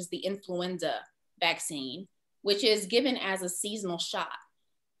vaccination, which is the influenza vaccine, which is given as a seasonal shot.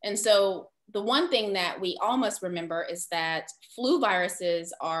 And so the one thing that we all must remember is that flu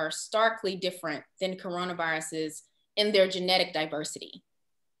viruses are starkly different than coronaviruses in their genetic diversity.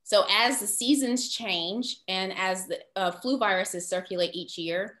 So as the seasons change and as the flu viruses circulate each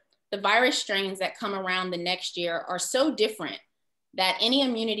year, the virus strains that come around the next year are so different that any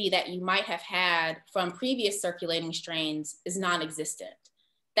immunity that you might have had from previous circulating strains is non-existent.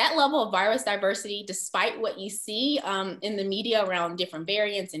 That level of virus diversity, despite what you see in the media around different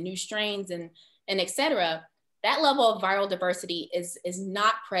variants and new strains and et cetera, that level of viral diversity is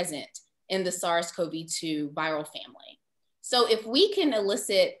not present in the SARS-CoV-2 viral family. So if we can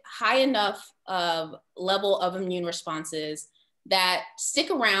elicit high enough level of immune responses that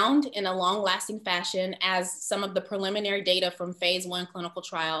stick around in a long-lasting fashion, as some of the preliminary data from phase 1 clinical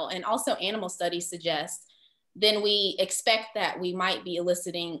trial and also animal studies suggest, then we expect that we might be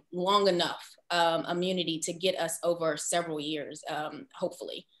eliciting long enough immunity to get us over several years,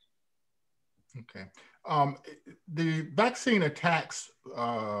 hopefully. Okay. The vaccine attacks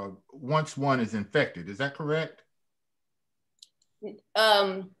once one is infected, is that correct?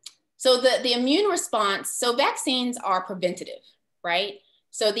 So the immune response, so vaccines are preventative, right?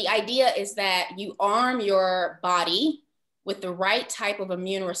 So the idea is that you arm your body with the right type of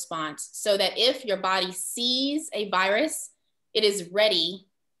immune response so that if your body sees a virus, it is ready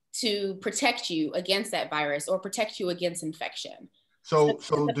to protect you against that virus or protect you against infection. So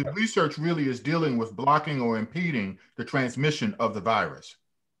the research really is dealing with blocking or impeding the transmission of the virus.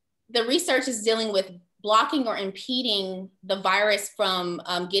 The research is dealing with blocking or impeding the virus from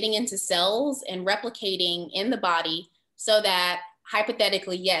getting into cells and replicating in the body so that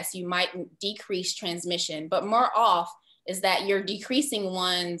hypothetically, yes, you might decrease transmission, but more off is that you're decreasing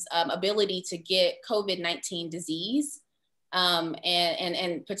one's ability to get COVID-19 disease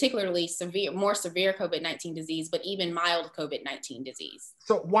and particularly more severe COVID-19 disease, but even mild COVID-19 disease.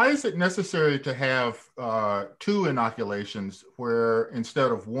 So why is it necessary to have 2 inoculations where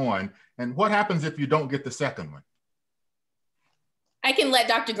instead of 1? And what happens if you don't get the second one? I can let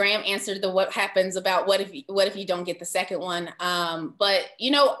Dr. Graham answer the what happens about what if you don't get the second one. But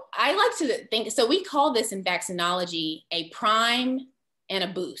you know, I like to think, so we call this in vaccinology a prime and a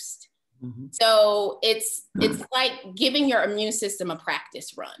boost. Mm-hmm. So it's like giving your immune system a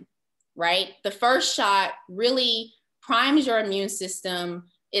practice run, right? The first shot really primes your immune system.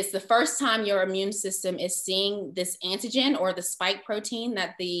 It's the first time your immune system is seeing this antigen or the spike protein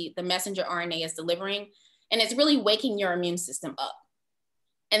that the messenger RNA is delivering. And it's really waking your immune system up.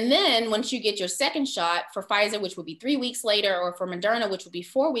 And then once you get your second shot for Pfizer, which will be 3 weeks later, or for Moderna, which will be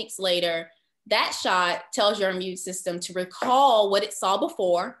 4 weeks later, that shot tells your immune system to recall what it saw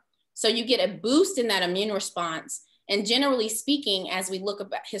before. So you get a boost in that immune response. And generally speaking, as we look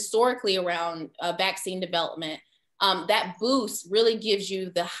about historically around vaccine development, that boost really gives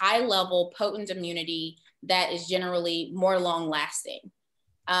you the high level potent immunity that is generally more long lasting.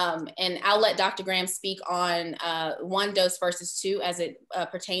 And I'll let Dr. Graham speak on 1 dose versus 2 as it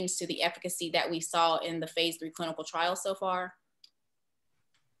pertains to the efficacy that we saw in the phase 3 clinical trial so far.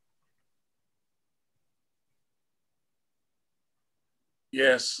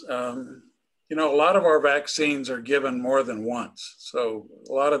 Yes, you know, a lot of our vaccines are given more than once. So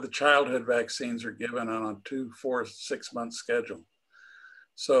a lot of the childhood vaccines are given on a 2, 4, 6 month schedule.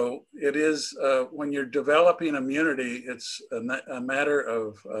 So it is, when you're developing immunity, it's a matter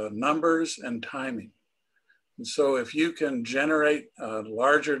of numbers and timing. And so if you can generate a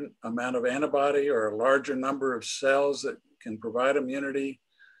larger amount of antibody or a larger number of cells that can provide immunity,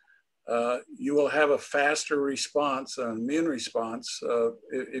 you will have a faster response, an immune response,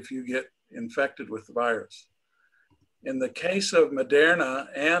 if you get infected with the virus. In the case of Moderna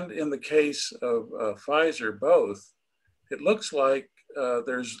and in the case of Pfizer, both, it looks like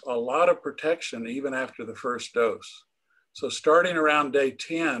there's a lot of protection even after the first dose. So starting around day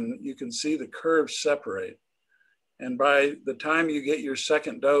 10, you can see the curves separate. And by the time you get your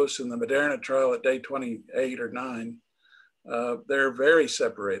second dose in the Moderna trial at day 28 or 9, they're very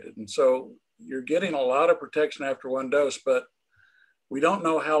separated. And so you're getting a lot of protection after 1 dose, but we don't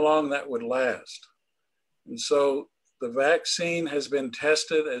know how long that would last. And so the vaccine has been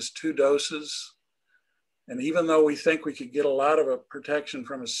tested as 2 doses. And even though we think we could get a lot of protection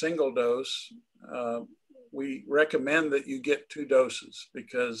from a single dose, we recommend that you get 2 doses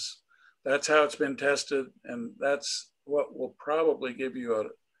because that's how it's been tested. And that's what will probably give you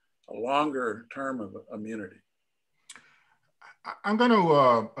a longer term of immunity. I'm going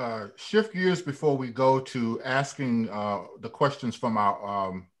to shift gears before we go to asking the questions from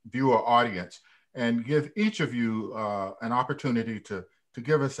our viewer audience and give each of you an opportunity to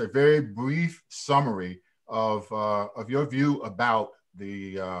give us a very brief summary of your view about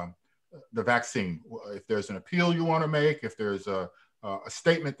the vaccine. If there's an appeal you want to make, if there's a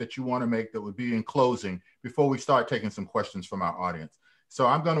statement that you want to make that would be in closing before we start taking some questions from our audience. So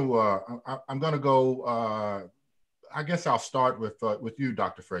I'm going to go. I guess I'll start with you,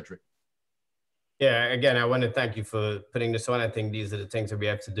 Dr. Frederick. Yeah, again, I want to thank you for putting this on. I think these are the things that we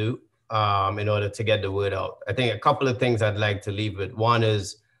have to do in order to get the word out. I think a couple of things I'd like to leave with. One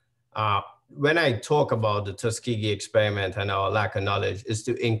is when I talk about the Tuskegee experiment and our lack of knowledge is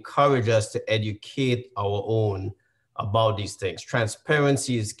to encourage us to educate our own about these things.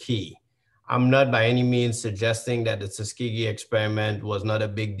 Transparency is key. I'm not by any means suggesting that the Tuskegee experiment was not a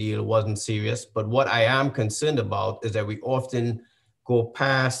big deal, wasn't serious, but what I am concerned about is that we often go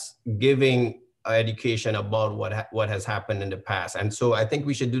past giving education about what has happened in the past. And so I think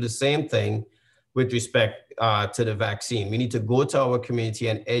we should do the same thing with respect to the vaccine. We need to go to our community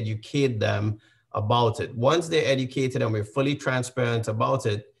and educate them about it. Once they're educated and we're fully transparent about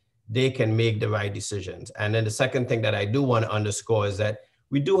it, they can make the right decisions. And then the second thing that I do want to underscore is that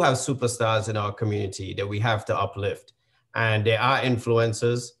we do have superstars in our community that we have to uplift. And there are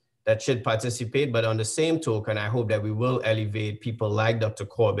influencers that should participate, but on the same token, I hope that we will elevate people like Dr.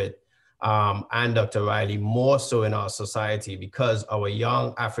 Corbett and Dr. Riley more so in our society, because our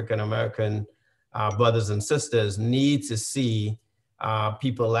young African-American brothers and sisters need to see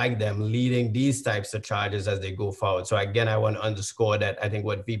people like them leading these types of charges as they go forward. So again, I want to underscore that I think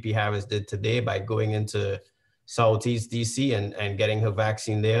what VP Harris did today by going into Southeast DC and getting her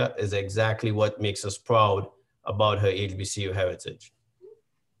vaccine there is exactly what makes us proud about her HBCU heritage.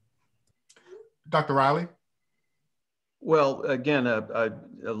 Dr. Riley? Well, again, I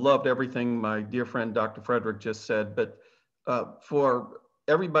loved everything my dear friend Dr. Frederick just said, but for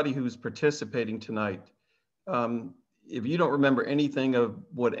everybody who's participating tonight, if you don't remember anything of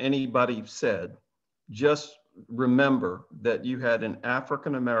what anybody said, just remember that you had an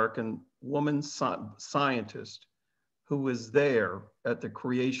African-American woman scientist who was there at the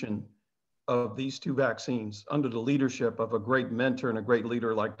creation of these two vaccines under the leadership of a great mentor and a great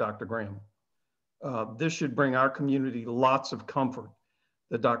leader like Dr. Graham. This should bring our community lots of comfort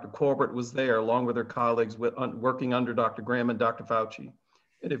that Dr. Corbett was there along with her colleagues working under Dr. Graham and Dr. Fauci.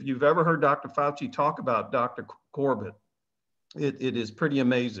 And if you've ever heard Dr. Fauci talk about Dr. Corbett, it is pretty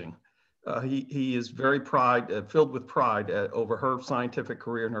amazing. He is very filled with pride over her scientific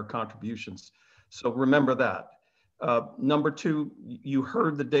career and her contributions. So remember that. Number two, you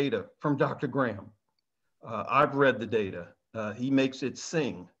heard the data from Dr. Graham. I've read the data. He makes it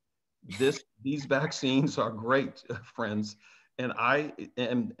sing. These vaccines are great, friends. And I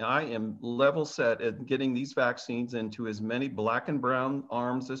am level set at getting these vaccines into as many Black and brown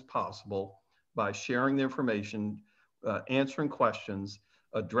arms as possible by sharing the information, answering questions,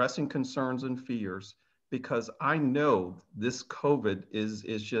 addressing concerns and fears, because I know this COVID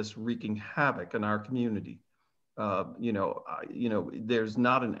is just wreaking havoc in our community. There's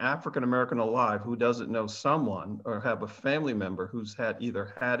not an African American alive who doesn't know someone or have a family member who's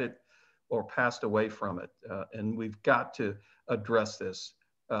either had it or passed away from it. And we've got to address this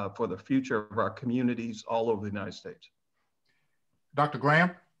for the future of our communities all over the United States. Dr.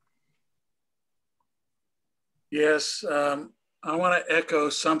 Graham? Yes, I want to echo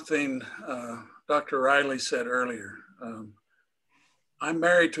something Dr. Riley said earlier. I'm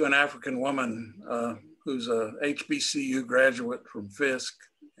married to an African woman who's a HBCU graduate from Fisk.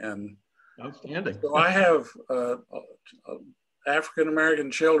 And outstanding. So I have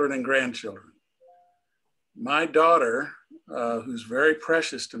African-American children and grandchildren. My daughter, who's very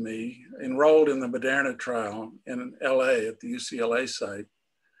precious to me, enrolled in the Moderna trial in LA at the UCLA site.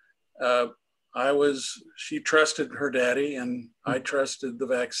 She trusted her daddy and I trusted the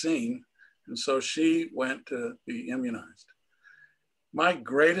vaccine. And so she went to be immunized. My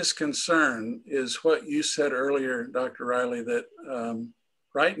greatest concern is what you said earlier, Dr. Riley, that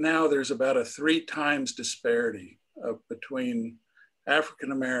right now there's about a 3 times disparity between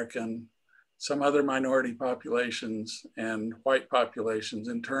African-American, some other minority populations, and white populations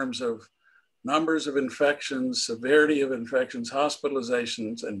in terms of numbers of infections, severity of infections,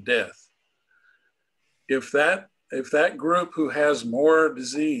 hospitalizations, and death. If that group who has more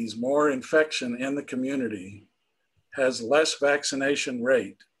disease, more infection in the community has less vaccination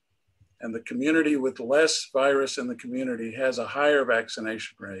rate, and the community with less virus in the community has a higher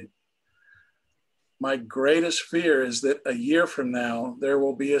vaccination rate, my greatest fear is that a year from now, there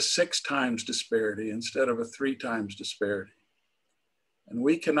will be a 6 times disparity instead of a 3 times disparity. And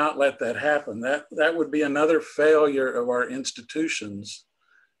we cannot let that happen. That would be another failure of our institutions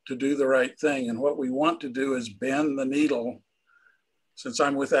to do the right thing. And what we want to do is bend the needle. Since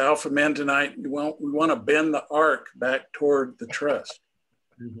I'm with Alpha Men tonight, we want to bend the arc back toward the trust.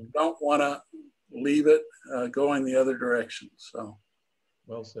 We don't want to leave it going the other direction. So,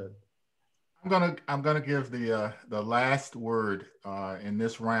 well said. I'm gonna give the last word in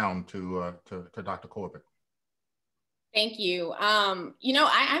this round to Dr. Corbett. Thank you. I'm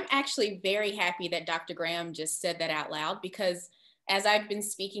actually very happy that Dr. Graham just said that out loud, because as I've been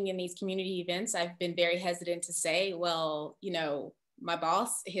speaking in these community events, I've been very hesitant to say, well, my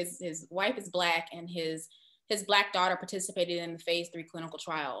boss, his wife is Black, and his Black daughter participated in the phase 3 clinical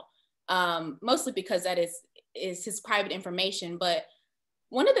trial, mostly because that is his private information. But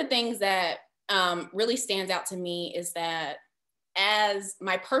one of the things that really stands out to me is that as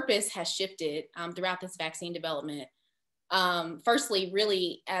my purpose has shifted throughout this vaccine development, firstly,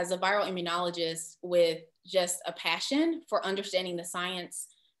 really as a viral immunologist with just a passion for understanding the science,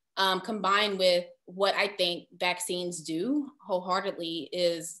 combined with what I think vaccines do wholeheartedly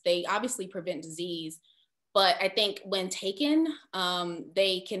is they obviously prevent disease, but I think when taken,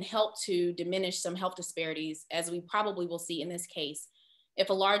 they can help to diminish some health disparities, as we probably will see in this case, if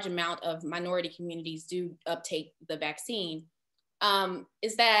a large amount of minority communities do uptake the vaccine,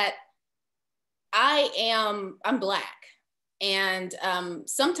 is that I'm Black. And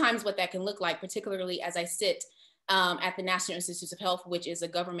sometimes what that can look like, particularly as I sit at the National Institutes of Health, which is a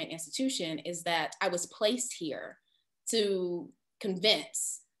government institution, is that I was placed here to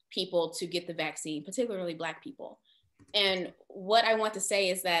convince people to get the vaccine, particularly Black people. And what I want to say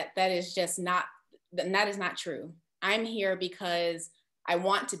is that that is not true. I'm here because I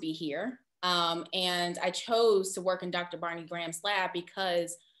want to be here. And I chose to work in Dr. Barney Graham's lab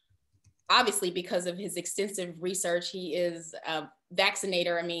because of his extensive research. He is a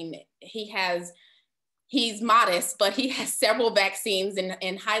vaccinator. I mean, he's modest, but he has several vaccines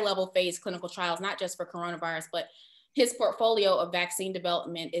in high-level phase clinical trials, not just for coronavirus, but his portfolio of vaccine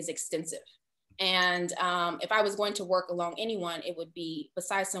development is extensive. And if I was going to work along anyone, it would be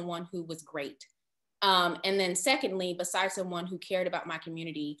besides someone who was great. And then secondly, besides someone who cared about my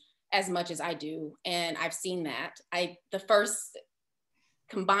community as much as I do. And I've seen that. The first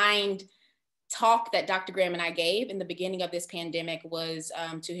combined talk that Dr. Graham and I gave in the beginning of this pandemic was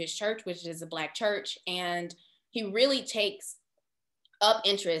to his church, which is a Black church. And he really takes up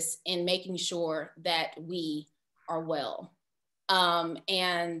interest in making sure that we are well.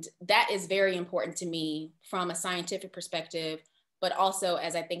 And that is very important to me from a scientific perspective, but also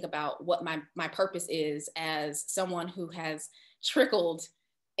as I think about what my purpose is as someone who has trickled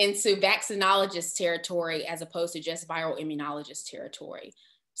into vaccinologist territory as opposed to just viral immunologist territory.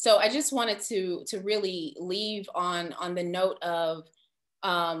 So I just wanted to really leave on the note of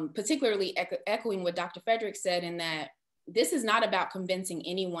particularly echoing what Dr. Frederick said, in that this is not about convincing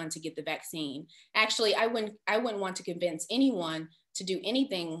anyone to get the vaccine. Actually, I wouldn't want to convince anyone to do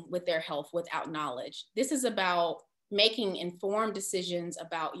anything with their health without knowledge. This is about making informed decisions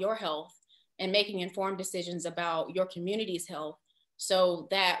about your health and making informed decisions about your community's health so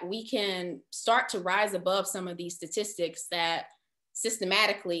that we can start to rise above some of these statistics that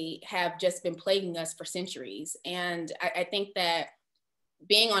systematically have just been plaguing us for centuries. And I think that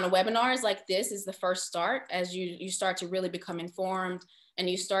being on a webinars like this is the first start as you start to really become informed and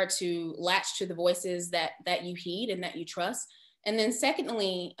you start to latch to the voices that you heed and that you trust. And then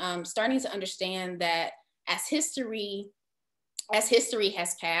secondly, starting to understand that as history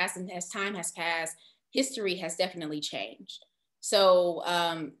has passed and as time has passed, history has definitely changed. So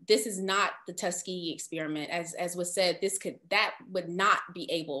this is not the Tuskegee experiment. As was said, that would not be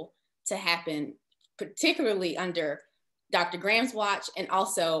able to happen, particularly under Dr. Graham's watch and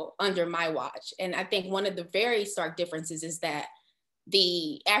also under my watch. And I think one of the very stark differences is that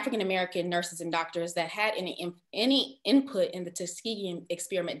the African-American nurses and doctors that had any input in the Tuskegee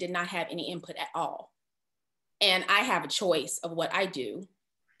experiment did not have any input at all. And I have a choice of what I do.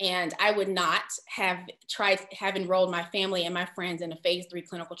 And I would not have enrolled my family and my friends in a phase 3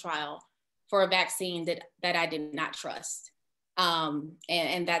 clinical trial for a vaccine that I did not trust.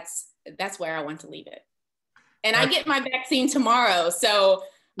 And that's where I want to leave it. And I get my vaccine tomorrow. So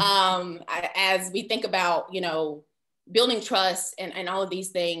as we think about, building trust and all of these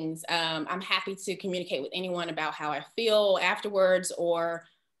things, I'm happy to communicate with anyone about how I feel afterwards or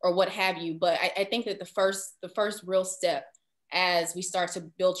what have you. But I think that the first real step as we start to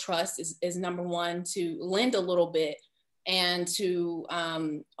build trust is number one, to lend a little bit, and to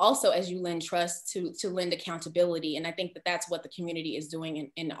also, as you lend trust, to lend accountability. And I think that that's what the community is doing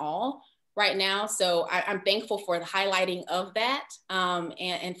in all right now. So I'm thankful for the highlighting of that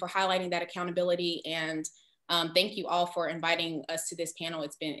and for highlighting that accountability. And thank you all for inviting us to this panel.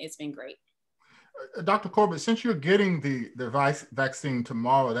 It's been great. Dr. Corbett, since you're getting the vaccine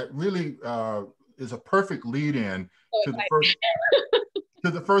tomorrow, that really is a perfect lead-in to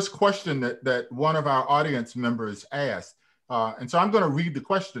the first question that one of our audience members asked. And so I'm going to read the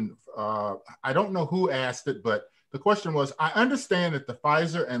question. I don't know who asked it, but the question was, I understand that the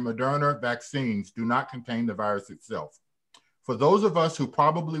Pfizer and Moderna vaccines do not contain the virus itself. For those of us who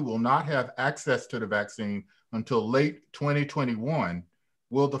probably will not have access to the vaccine until late 2021,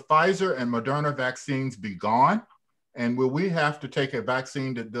 will the Pfizer and Moderna vaccines be gone? And will we have to take a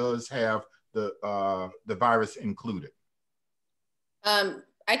vaccine that does have the virus included?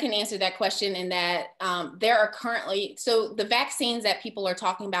 I can answer that question in that there are currently, so the vaccines that people are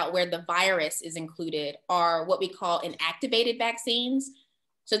talking about where the virus is included are what we call inactivated vaccines.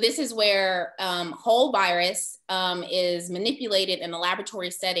 So this is where whole virus is manipulated in a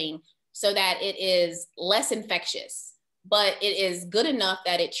laboratory setting so that it is less infectious, but it is good enough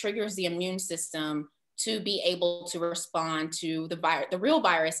that it triggers the immune system to be able to respond to the real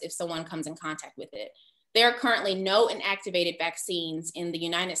virus if someone comes in contact with it. There are currently no inactivated vaccines in the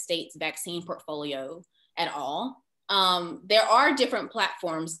United States vaccine portfolio at all. There are different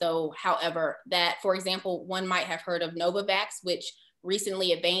platforms though, however, that, for example, one might have heard of Novavax, which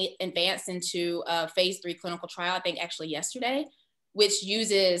recently advanced into a phase 3 clinical trial, I think actually yesterday, which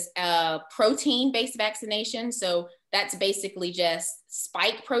uses a protein-based vaccination. So that's basically just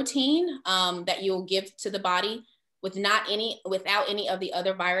spike protein that you'll give to the body without any of the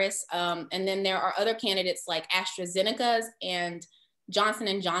other virus. And then there are other candidates like AstraZeneca's and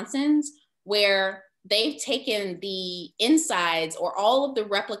Johnson & Johnson's, where they've taken the insides or all of the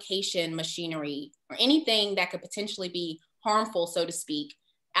replication machinery or anything that could potentially be harmful, so to speak,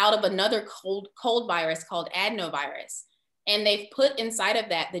 out of another cold virus called adenovirus. And they've put inside of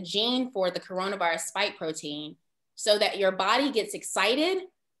that the gene for the coronavirus spike protein so that your body gets excited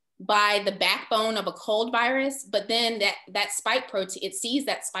by the backbone of a cold virus, but then that spike protein, it sees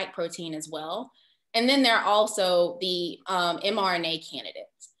that spike protein as well. And then there are also the mRNA candidates.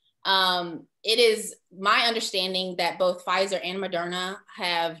 It is my understanding that both Pfizer and Moderna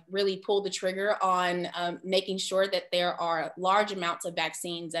have really pulled the trigger on making sure that there are large amounts of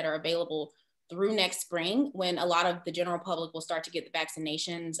vaccines that are available through next spring, when a lot of the general public will start to get the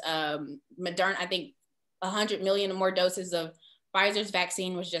vaccinations. Moderna, I think 100 million or more doses of Pfizer's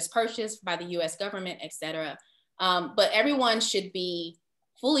vaccine was just purchased by the US government, et cetera. But everyone should be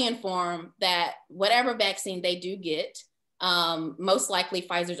fully informed that whatever vaccine they do get, most likely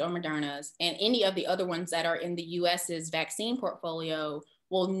Pfizer's or Moderna's, and any of the other ones that are in the US's vaccine portfolio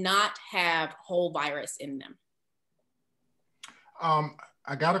will not have whole virus in them.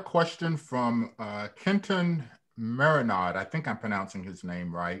 I got a question from Kenton Marinard. I think I'm pronouncing his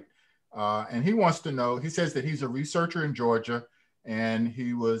name right. And he wants to know, he says that he's a researcher in Georgia, and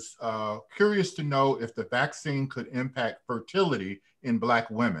he was curious to know if the vaccine could impact fertility in Black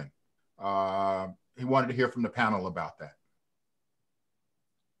women. He wanted to hear from the panel about that.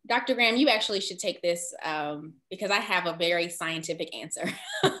 Dr. Graham, you actually should take this because I have a very scientific answer.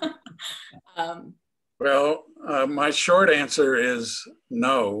 Well, my short answer is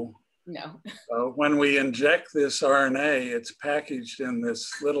no. No. When we inject this RNA, it's packaged in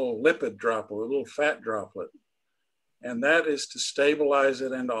this little lipid droplet, a little fat droplet. And that is to stabilize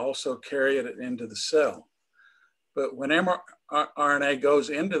it and to also carry it into the cell. But when mRNA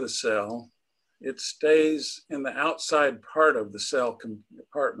goes into the cell, it stays in the outside part of the cell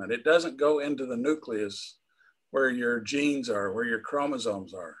compartment. It doesn't go into the nucleus where your genes are, where your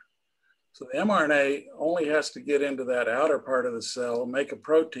chromosomes are. So the mRNA only has to get into that outer part of the cell, make a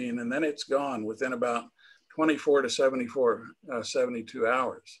protein, and then it's gone within about 24 to 72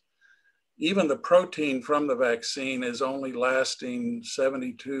 hours. Even the protein from the vaccine is only lasting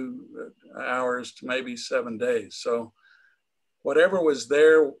 72 hours to maybe 7 days. So whatever was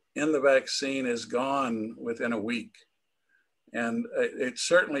there in the vaccine is gone within a week. And it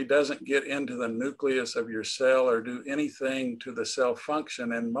certainly doesn't get into the nucleus of your cell or do anything to the cell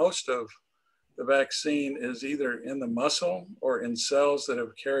function. And most of the vaccine is either in the muscle or in cells that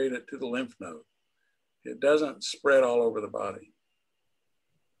have carried it to the lymph node. It doesn't spread all over the body.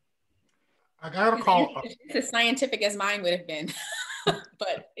 I got a call. It's as scientific as mine would have been,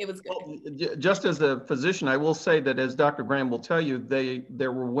 but it was good. Well, just as a physician, I will say that, as Dr. Graham will tell you,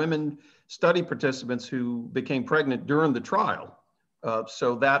 there were women study participants who became pregnant during the trial.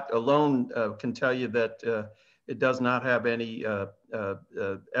 So that alone can tell you that it does not have any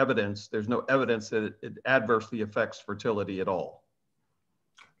evidence. There's no evidence that it adversely affects fertility at all.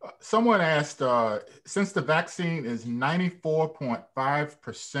 Someone asked, since the vaccine is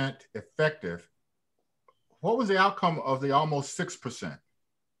 94.5% effective, what was the outcome of the almost 6%?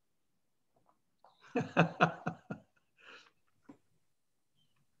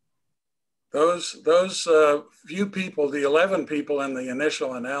 Those few people, the 11 people in the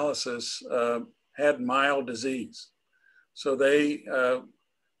initial analysis had mild disease. So they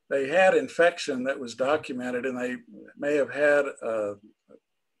had infection that was documented, and they may have had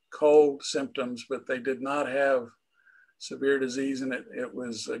cold symptoms, but they did not have severe disease, and it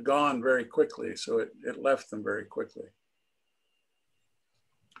was gone very quickly. So it left them very quickly.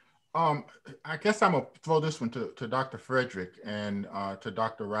 I guess I'm gonna throw this one to Dr. Frederick and to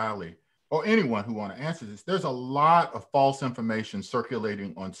Dr. Riley. or anyone who want to answer this, there's a lot of false information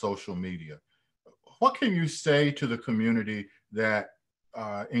circulating on social media. What can you say to the community that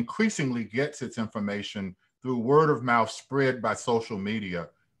increasingly gets its information through word of mouth spread by social media,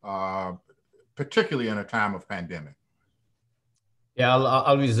 particularly in a time of pandemic? Yeah,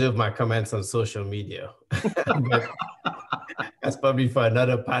 I'll reserve my comments on social media. But that's probably for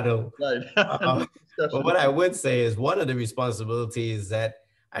another panel. Right. But what I would say is one of the responsibilities that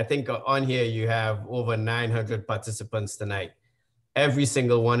I think on here, you have over 900 participants tonight. Every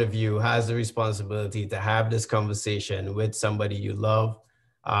single one of you has the responsibility to have this conversation with somebody you love,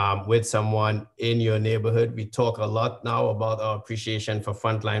 with someone in your neighborhood. We talk a lot now about our appreciation for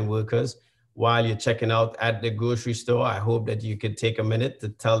frontline workers. While you're checking out at the grocery store, I hope that you could take a minute to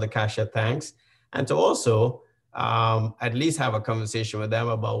tell the cashier thanks, and to also at least have a conversation with them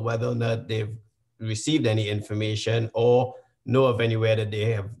about whether or not they've received any information or know of anywhere that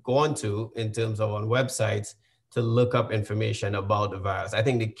they have gone to in terms of on websites to look up information about the virus. I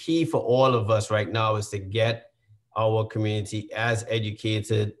think the key for all of us right now is to get our community as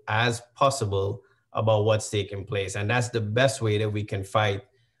educated as possible about what's taking place. And that's the best way that we can fight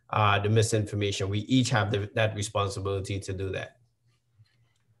the misinformation. We each have that responsibility to do that.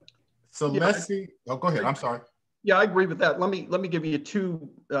 So let's see. Oh, go ahead. I'm sorry. Yeah, I agree with that. Let me give you two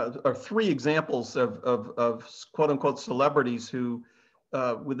or three examples of quote unquote celebrities who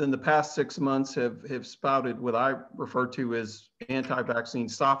within the past 6 months have spouted what I refer to as anti-vaccine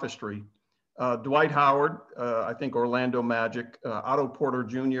sophistry. Dwight Howard, I think Orlando Magic, Otto Porter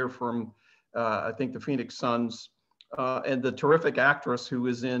Jr. from I think the Phoenix Suns, and the terrific actress who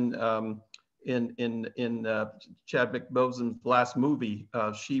is in Chadwick Boseman's last movie.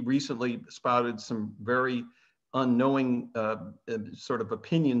 She recently spouted some very unknowing sort of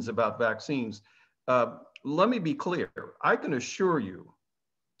opinions about vaccines. Let me be clear. I can assure you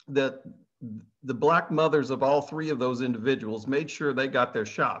that the Black mothers of all three of those individuals made sure they got their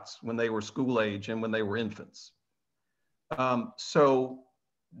shots when they were school age and when they were infants. So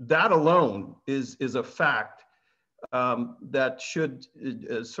that alone is a fact that should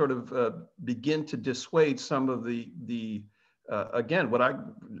sort of begin to dissuade some of the again, what I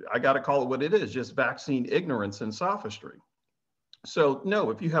got to call it what it is, just vaccine ignorance and sophistry. So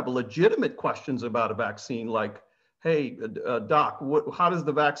no, if you have legitimate questions about a vaccine, like, hey, doc, how does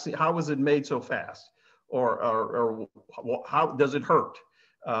the vaccine, how was it made so fast? Or how does it hurt?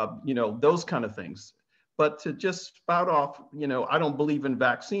 You know, those kind of things. But to just spout off, you know, I don't believe in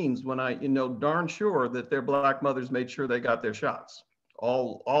vaccines when I, you know, darn sure that their Black mothers made sure they got their shots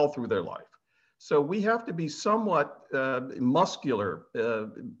all through their life. So we have to be somewhat muscular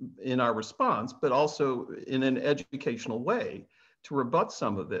in our response, but also in an educational way to rebut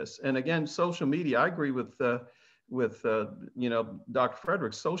some of this. And again, social media, I agree with you know, Dr.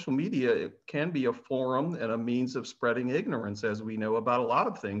 Frederick. Social media can be a forum and a means of spreading ignorance, as we know, about a lot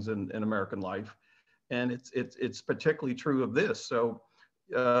of things in American life. And it's particularly true of this. So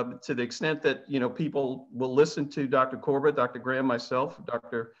to the extent that, you know, people will listen to Dr. Corbett, Dr. Graham, myself,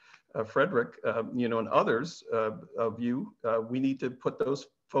 Dr. Frederick, you know, and others of you, we need to put those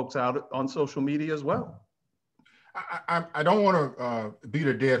folks out on social media as well. I don't want to beat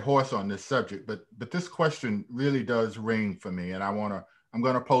a dead horse on this subject, but this question really does ring for me, and I'm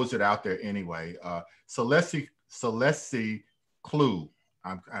going to pose it out there anyway. Celeste Clue,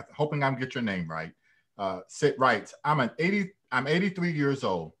 I'm hoping I'm get your name right. Writes, I'm 83 years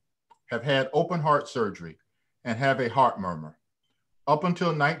old, have had open heart surgery, and have a heart murmur. Up until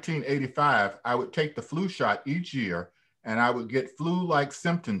 1985, I would take the flu shot each year, and I would get flu-like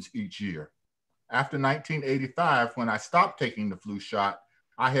symptoms each year. After 1985, when I stopped taking the flu shot,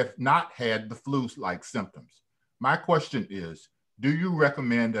 I have not had the flu-like symptoms. My question is, do you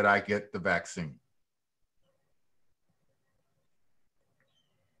recommend that I get the vaccine?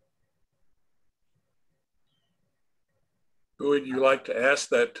 Who would you like to ask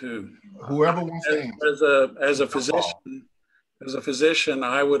that to? Whoever wants to answer. As a physician,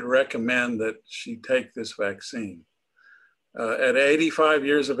 I would recommend that she take this vaccine. At 85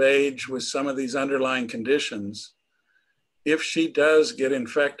 years of age with some of these underlying conditions, if she does get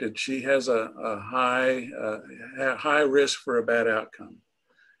infected, she has a high risk for a bad outcome.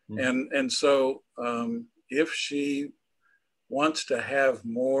 Mm-hmm. And so if she wants to have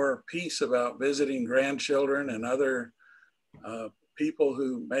more peace about visiting grandchildren and other people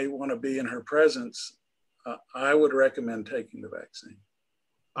who may want to be in her presence, I would recommend taking the vaccine.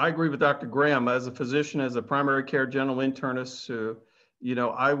 I agree with Dr. Graham. As a physician, as a primary care general internist, you know,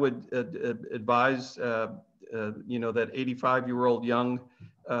 I would advise, you know, that 85-year-old young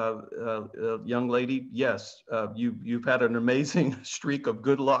lady. Yes, you've had an amazing streak of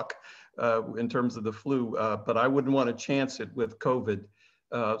good luck in terms of the flu, but I wouldn't want to chance it with COVID.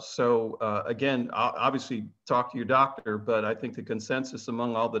 Again, obviously talk to your doctor, but I think the consensus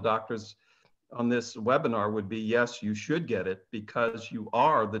among all the doctors on this webinar would be, yes, you should get it because you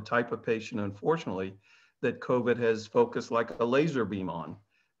are the type of patient, unfortunately, that COVID has focused like a laser beam on.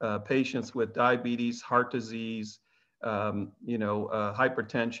 Patients with diabetes, heart disease,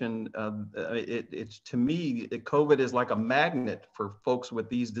 hypertension. It's to me, COVID is like a magnet for folks with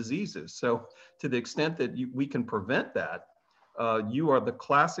these diseases. So to the extent that we can prevent that, you are the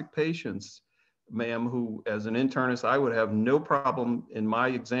classic patients, ma'am, who as an internist, I would have no problem in my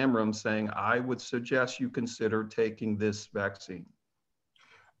exam room saying, I would suggest you consider taking this vaccine.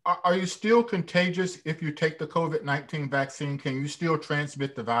 Are you still contagious if you take the COVID-19 vaccine? Can you still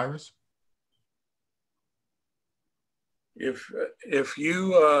transmit the virus? If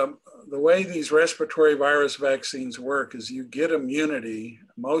you, the way these respiratory virus vaccines work is you get immunity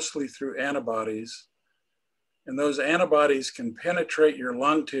mostly through antibodies, and those antibodies can penetrate your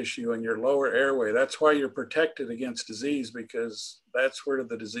lung tissue and your lower airway. That's why you're protected against disease, because that's where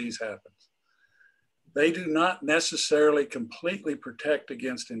the disease happens. They do not necessarily completely protect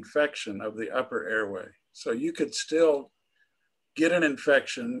against infection of the upper airway. So you could still get an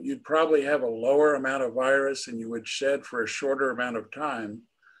infection. You'd probably have a lower amount of virus and you would shed for a shorter amount of time.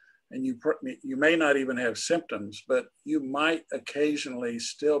 And you may not even have symptoms, but you might occasionally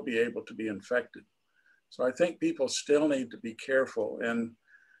still be able to be infected. So I think people still need to be careful. And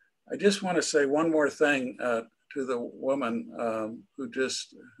I just want to say one more thing to the woman who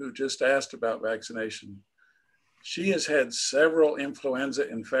just asked about vaccination. She has had several influenza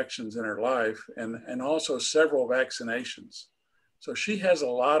infections in her life and also several vaccinations. So she has a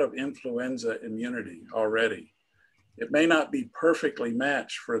lot of influenza immunity already. It may not be perfectly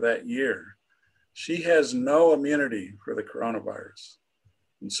matched for that year. She has no immunity for the coronavirus.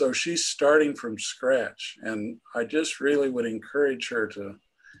 And so she's starting from scratch. And I just really would encourage her to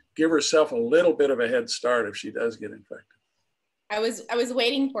give herself a little bit of a head start if she does get infected. I was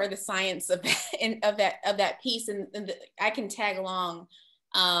waiting for the science of that piece, and I can tag along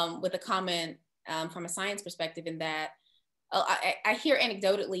with a comment from a science perspective in that I hear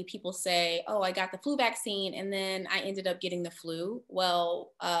anecdotally people say, oh, I got the flu vaccine and then I ended up getting the flu.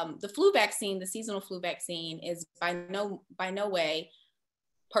 Well, the flu vaccine, the seasonal flu vaccine is by no way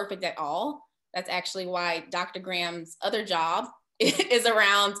perfect at all. That's actually why Dr. Graham's other job is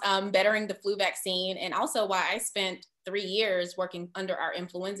around bettering the flu vaccine, and also why I spent 3 years working under our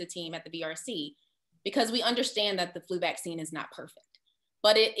influenza team at the VRC, because we understand that the flu vaccine is not perfect,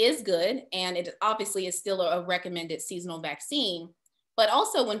 but it is good, and it obviously is still a recommended seasonal vaccine. But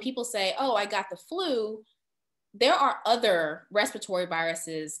also when people say, oh, I got the flu, there are other respiratory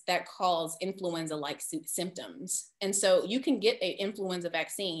viruses that cause influenza-like symptoms. And so you can get an influenza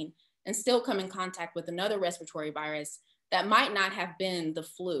vaccine and still come in contact with another respiratory virus that might not have been the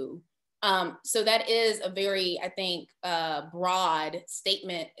flu. So that is a very, I think, broad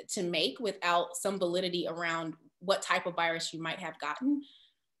statement to make without some validity around what type of virus you might have gotten.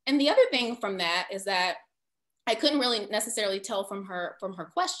 And the other thing from that is that I couldn't really necessarily tell from her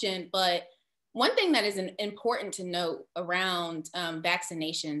question, but one thing that is important to note around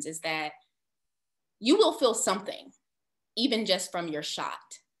vaccinations is that you will feel something, even just from your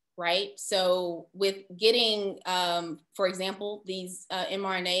shot. Right? So with getting, for example, these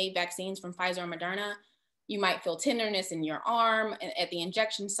mRNA vaccines from Pfizer and Moderna, you might feel tenderness in your arm at the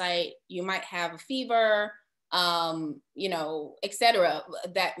injection site. You might have a fever, et cetera,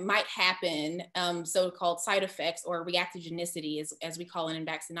 that might happen, so-called side effects or reactogenicity, as we call it in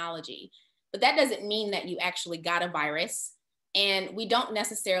vaccinology. But that doesn't mean that you actually got a virus. And we don't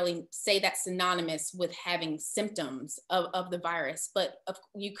necessarily say that's synonymous with having symptoms of the virus, but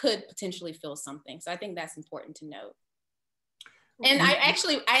you could potentially feel something. So I think that's important to note. And I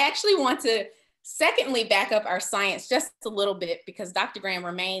actually want to secondly back up our science just a little bit, because Dr. Graham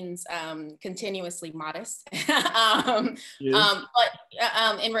remains continuously modest. But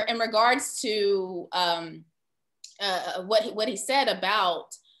in regards to what he said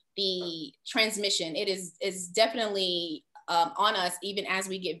about the transmission, it is definitely on us, even as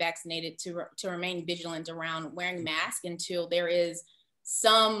we get vaccinated, to remain vigilant around wearing masks until there is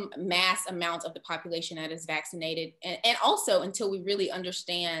some mass amount of the population that is vaccinated, and also until we really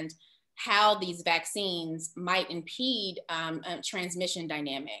understand how these vaccines might impede transmission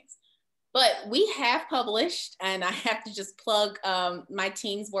dynamics. But we have published, and I have to just plug my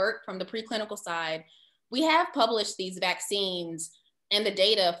team's work from the preclinical side, we have published these vaccines and the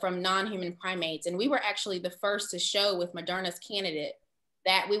data from non-human primates. And we were actually the first to show with Moderna's candidate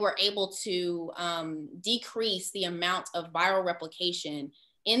that we were able to decrease the amount of viral replication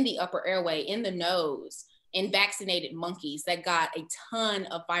in the upper airway, in the nose, in vaccinated monkeys that got a ton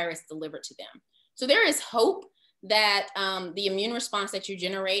of virus delivered to them. So there is hope that the immune response that you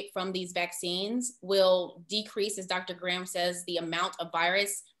generate from these vaccines will decrease, as Dr. Graham says, the amount of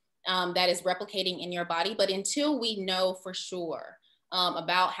virus that is replicating in your body. But until we know for sure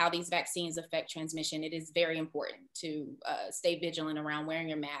about how these vaccines affect transmission, it is very important to stay vigilant around wearing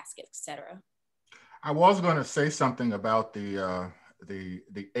your mask, et cetera. I was going to say something about the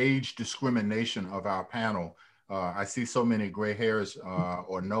age discrimination of our panel. I see so many gray hairs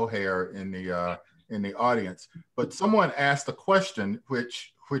or no hair in the audience, but someone asked a question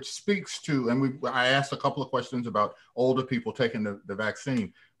which speaks to, and I asked a couple of questions about older people taking the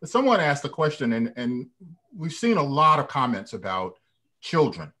vaccine, but someone asked a question, and we've seen a lot of comments about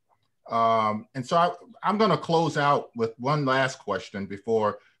children. And so I'm going to close out with one last question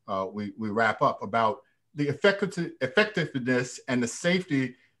before we wrap up about the effectiveness and the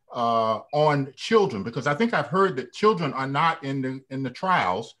safety on children, because I think I've heard that children are not in the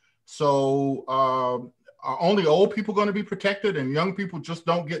trials. So are only old people going to be protected and young people just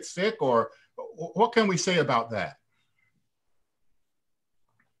don't get sick, or what can we say about that?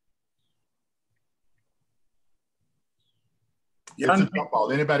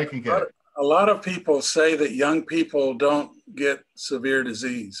 Anybody can get it. A lot of people say that young people don't get severe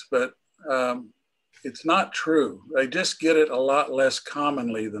disease, but it's not true. They just get it a lot less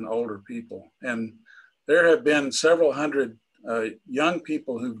commonly than older people. And there have been several hundred young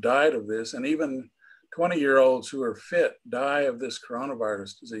people who've died of this, and even 20-year-olds who are fit die of this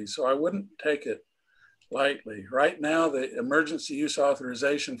coronavirus disease. So I wouldn't take it lightly. Right now, the emergency use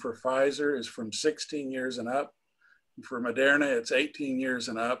authorization for Pfizer is from 16 years and up. And for Moderna, it's 18 years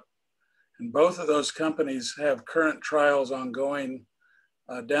and up. And both of those companies have current trials ongoing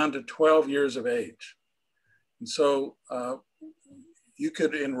down to 12 years of age. And so you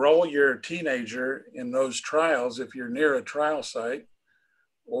could enroll your teenager in those trials if you're near a trial site,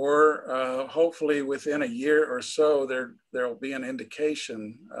 or hopefully within a year or so, there'll be an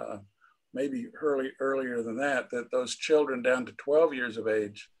indication, maybe earlier than that those children down to 12 years of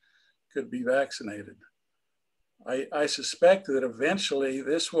age could be vaccinated. I suspect that eventually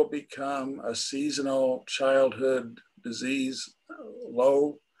this will become a seasonal childhood disease,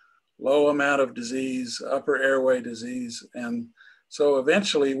 low amount of disease, upper airway disease. And so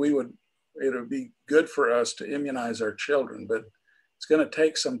eventually it would be good for us to immunize our children, but it's going to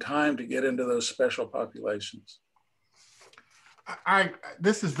take some time to get into those special populations.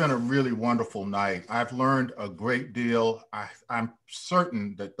 This has been a really wonderful night. I've learned a great deal. I'm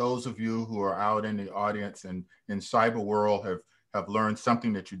certain that those of you who are out in the audience and in cyber world have learned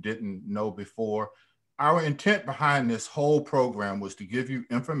something that you didn't know before. Our intent behind this whole program was to give you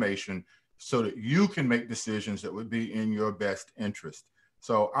information so that you can make decisions that would be in your best interest.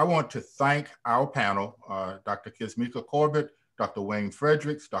 So I want to thank our panel, Dr. Kizzmekia Corbett, Dr. Wayne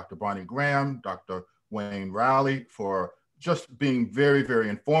Fredericks, Dr. Bonnie Graham, Dr. Wayne Riley, for just being very, very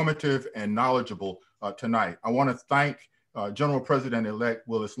informative and knowledgeable tonight. I want to thank General President-elect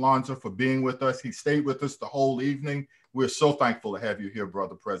Willis Lonser for being with us. He stayed with us the whole evening. We're so thankful to have you here,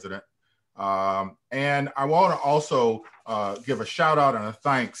 Brother President. And I want to also give a shout out and a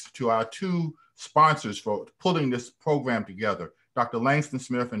thanks to our two sponsors for pulling this program together, Dr. Langston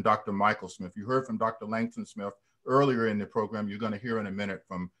Smith and Dr. Michael Smith. You heard from Dr. Langston Smith earlier in the program. You're going to hear in a minute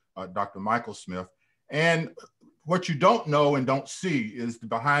from Dr. Michael Smith. And what you don't know and don't see is the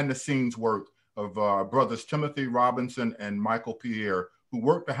behind the scenes work of brothers Timothy Robinson and Michael Pierre, who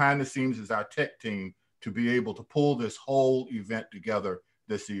work behind the scenes as our tech team to be able to pull this whole event together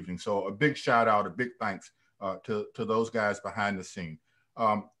this evening. So a big shout out, a big thanks to those guys behind the scene.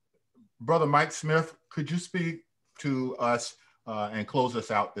 Brother Mike Smith, could you speak to us and close us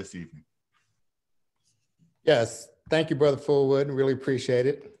out this evening? Yes, thank you, Brother Fullwood, really appreciate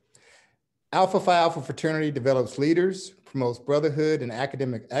it. Alpha Phi Alpha Fraternity develops leaders, promotes brotherhood and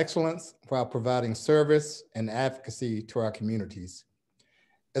academic excellence while providing service and advocacy to our communities.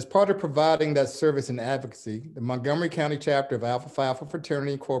 As part of providing that service and advocacy, the Montgomery County chapter of Alpha Phi Alpha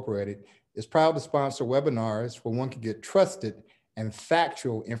Fraternity Incorporated is proud to sponsor webinars where one can get trusted and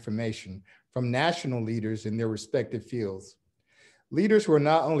factual information from national leaders in their respective fields. Leaders who are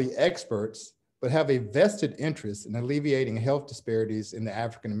not only experts, but have a vested interest in alleviating health disparities in the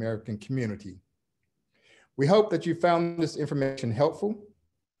African-American community. We hope that you found this information helpful.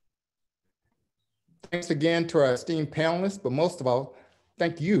 Thanks again to our esteemed panelists, but most of all,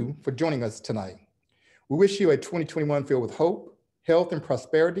 thank you for joining us tonight. We wish you a 2021 filled with hope, health, and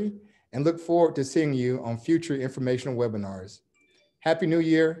prosperity, and look forward to seeing you on future informational webinars. Happy New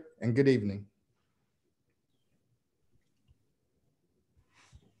Year and good evening.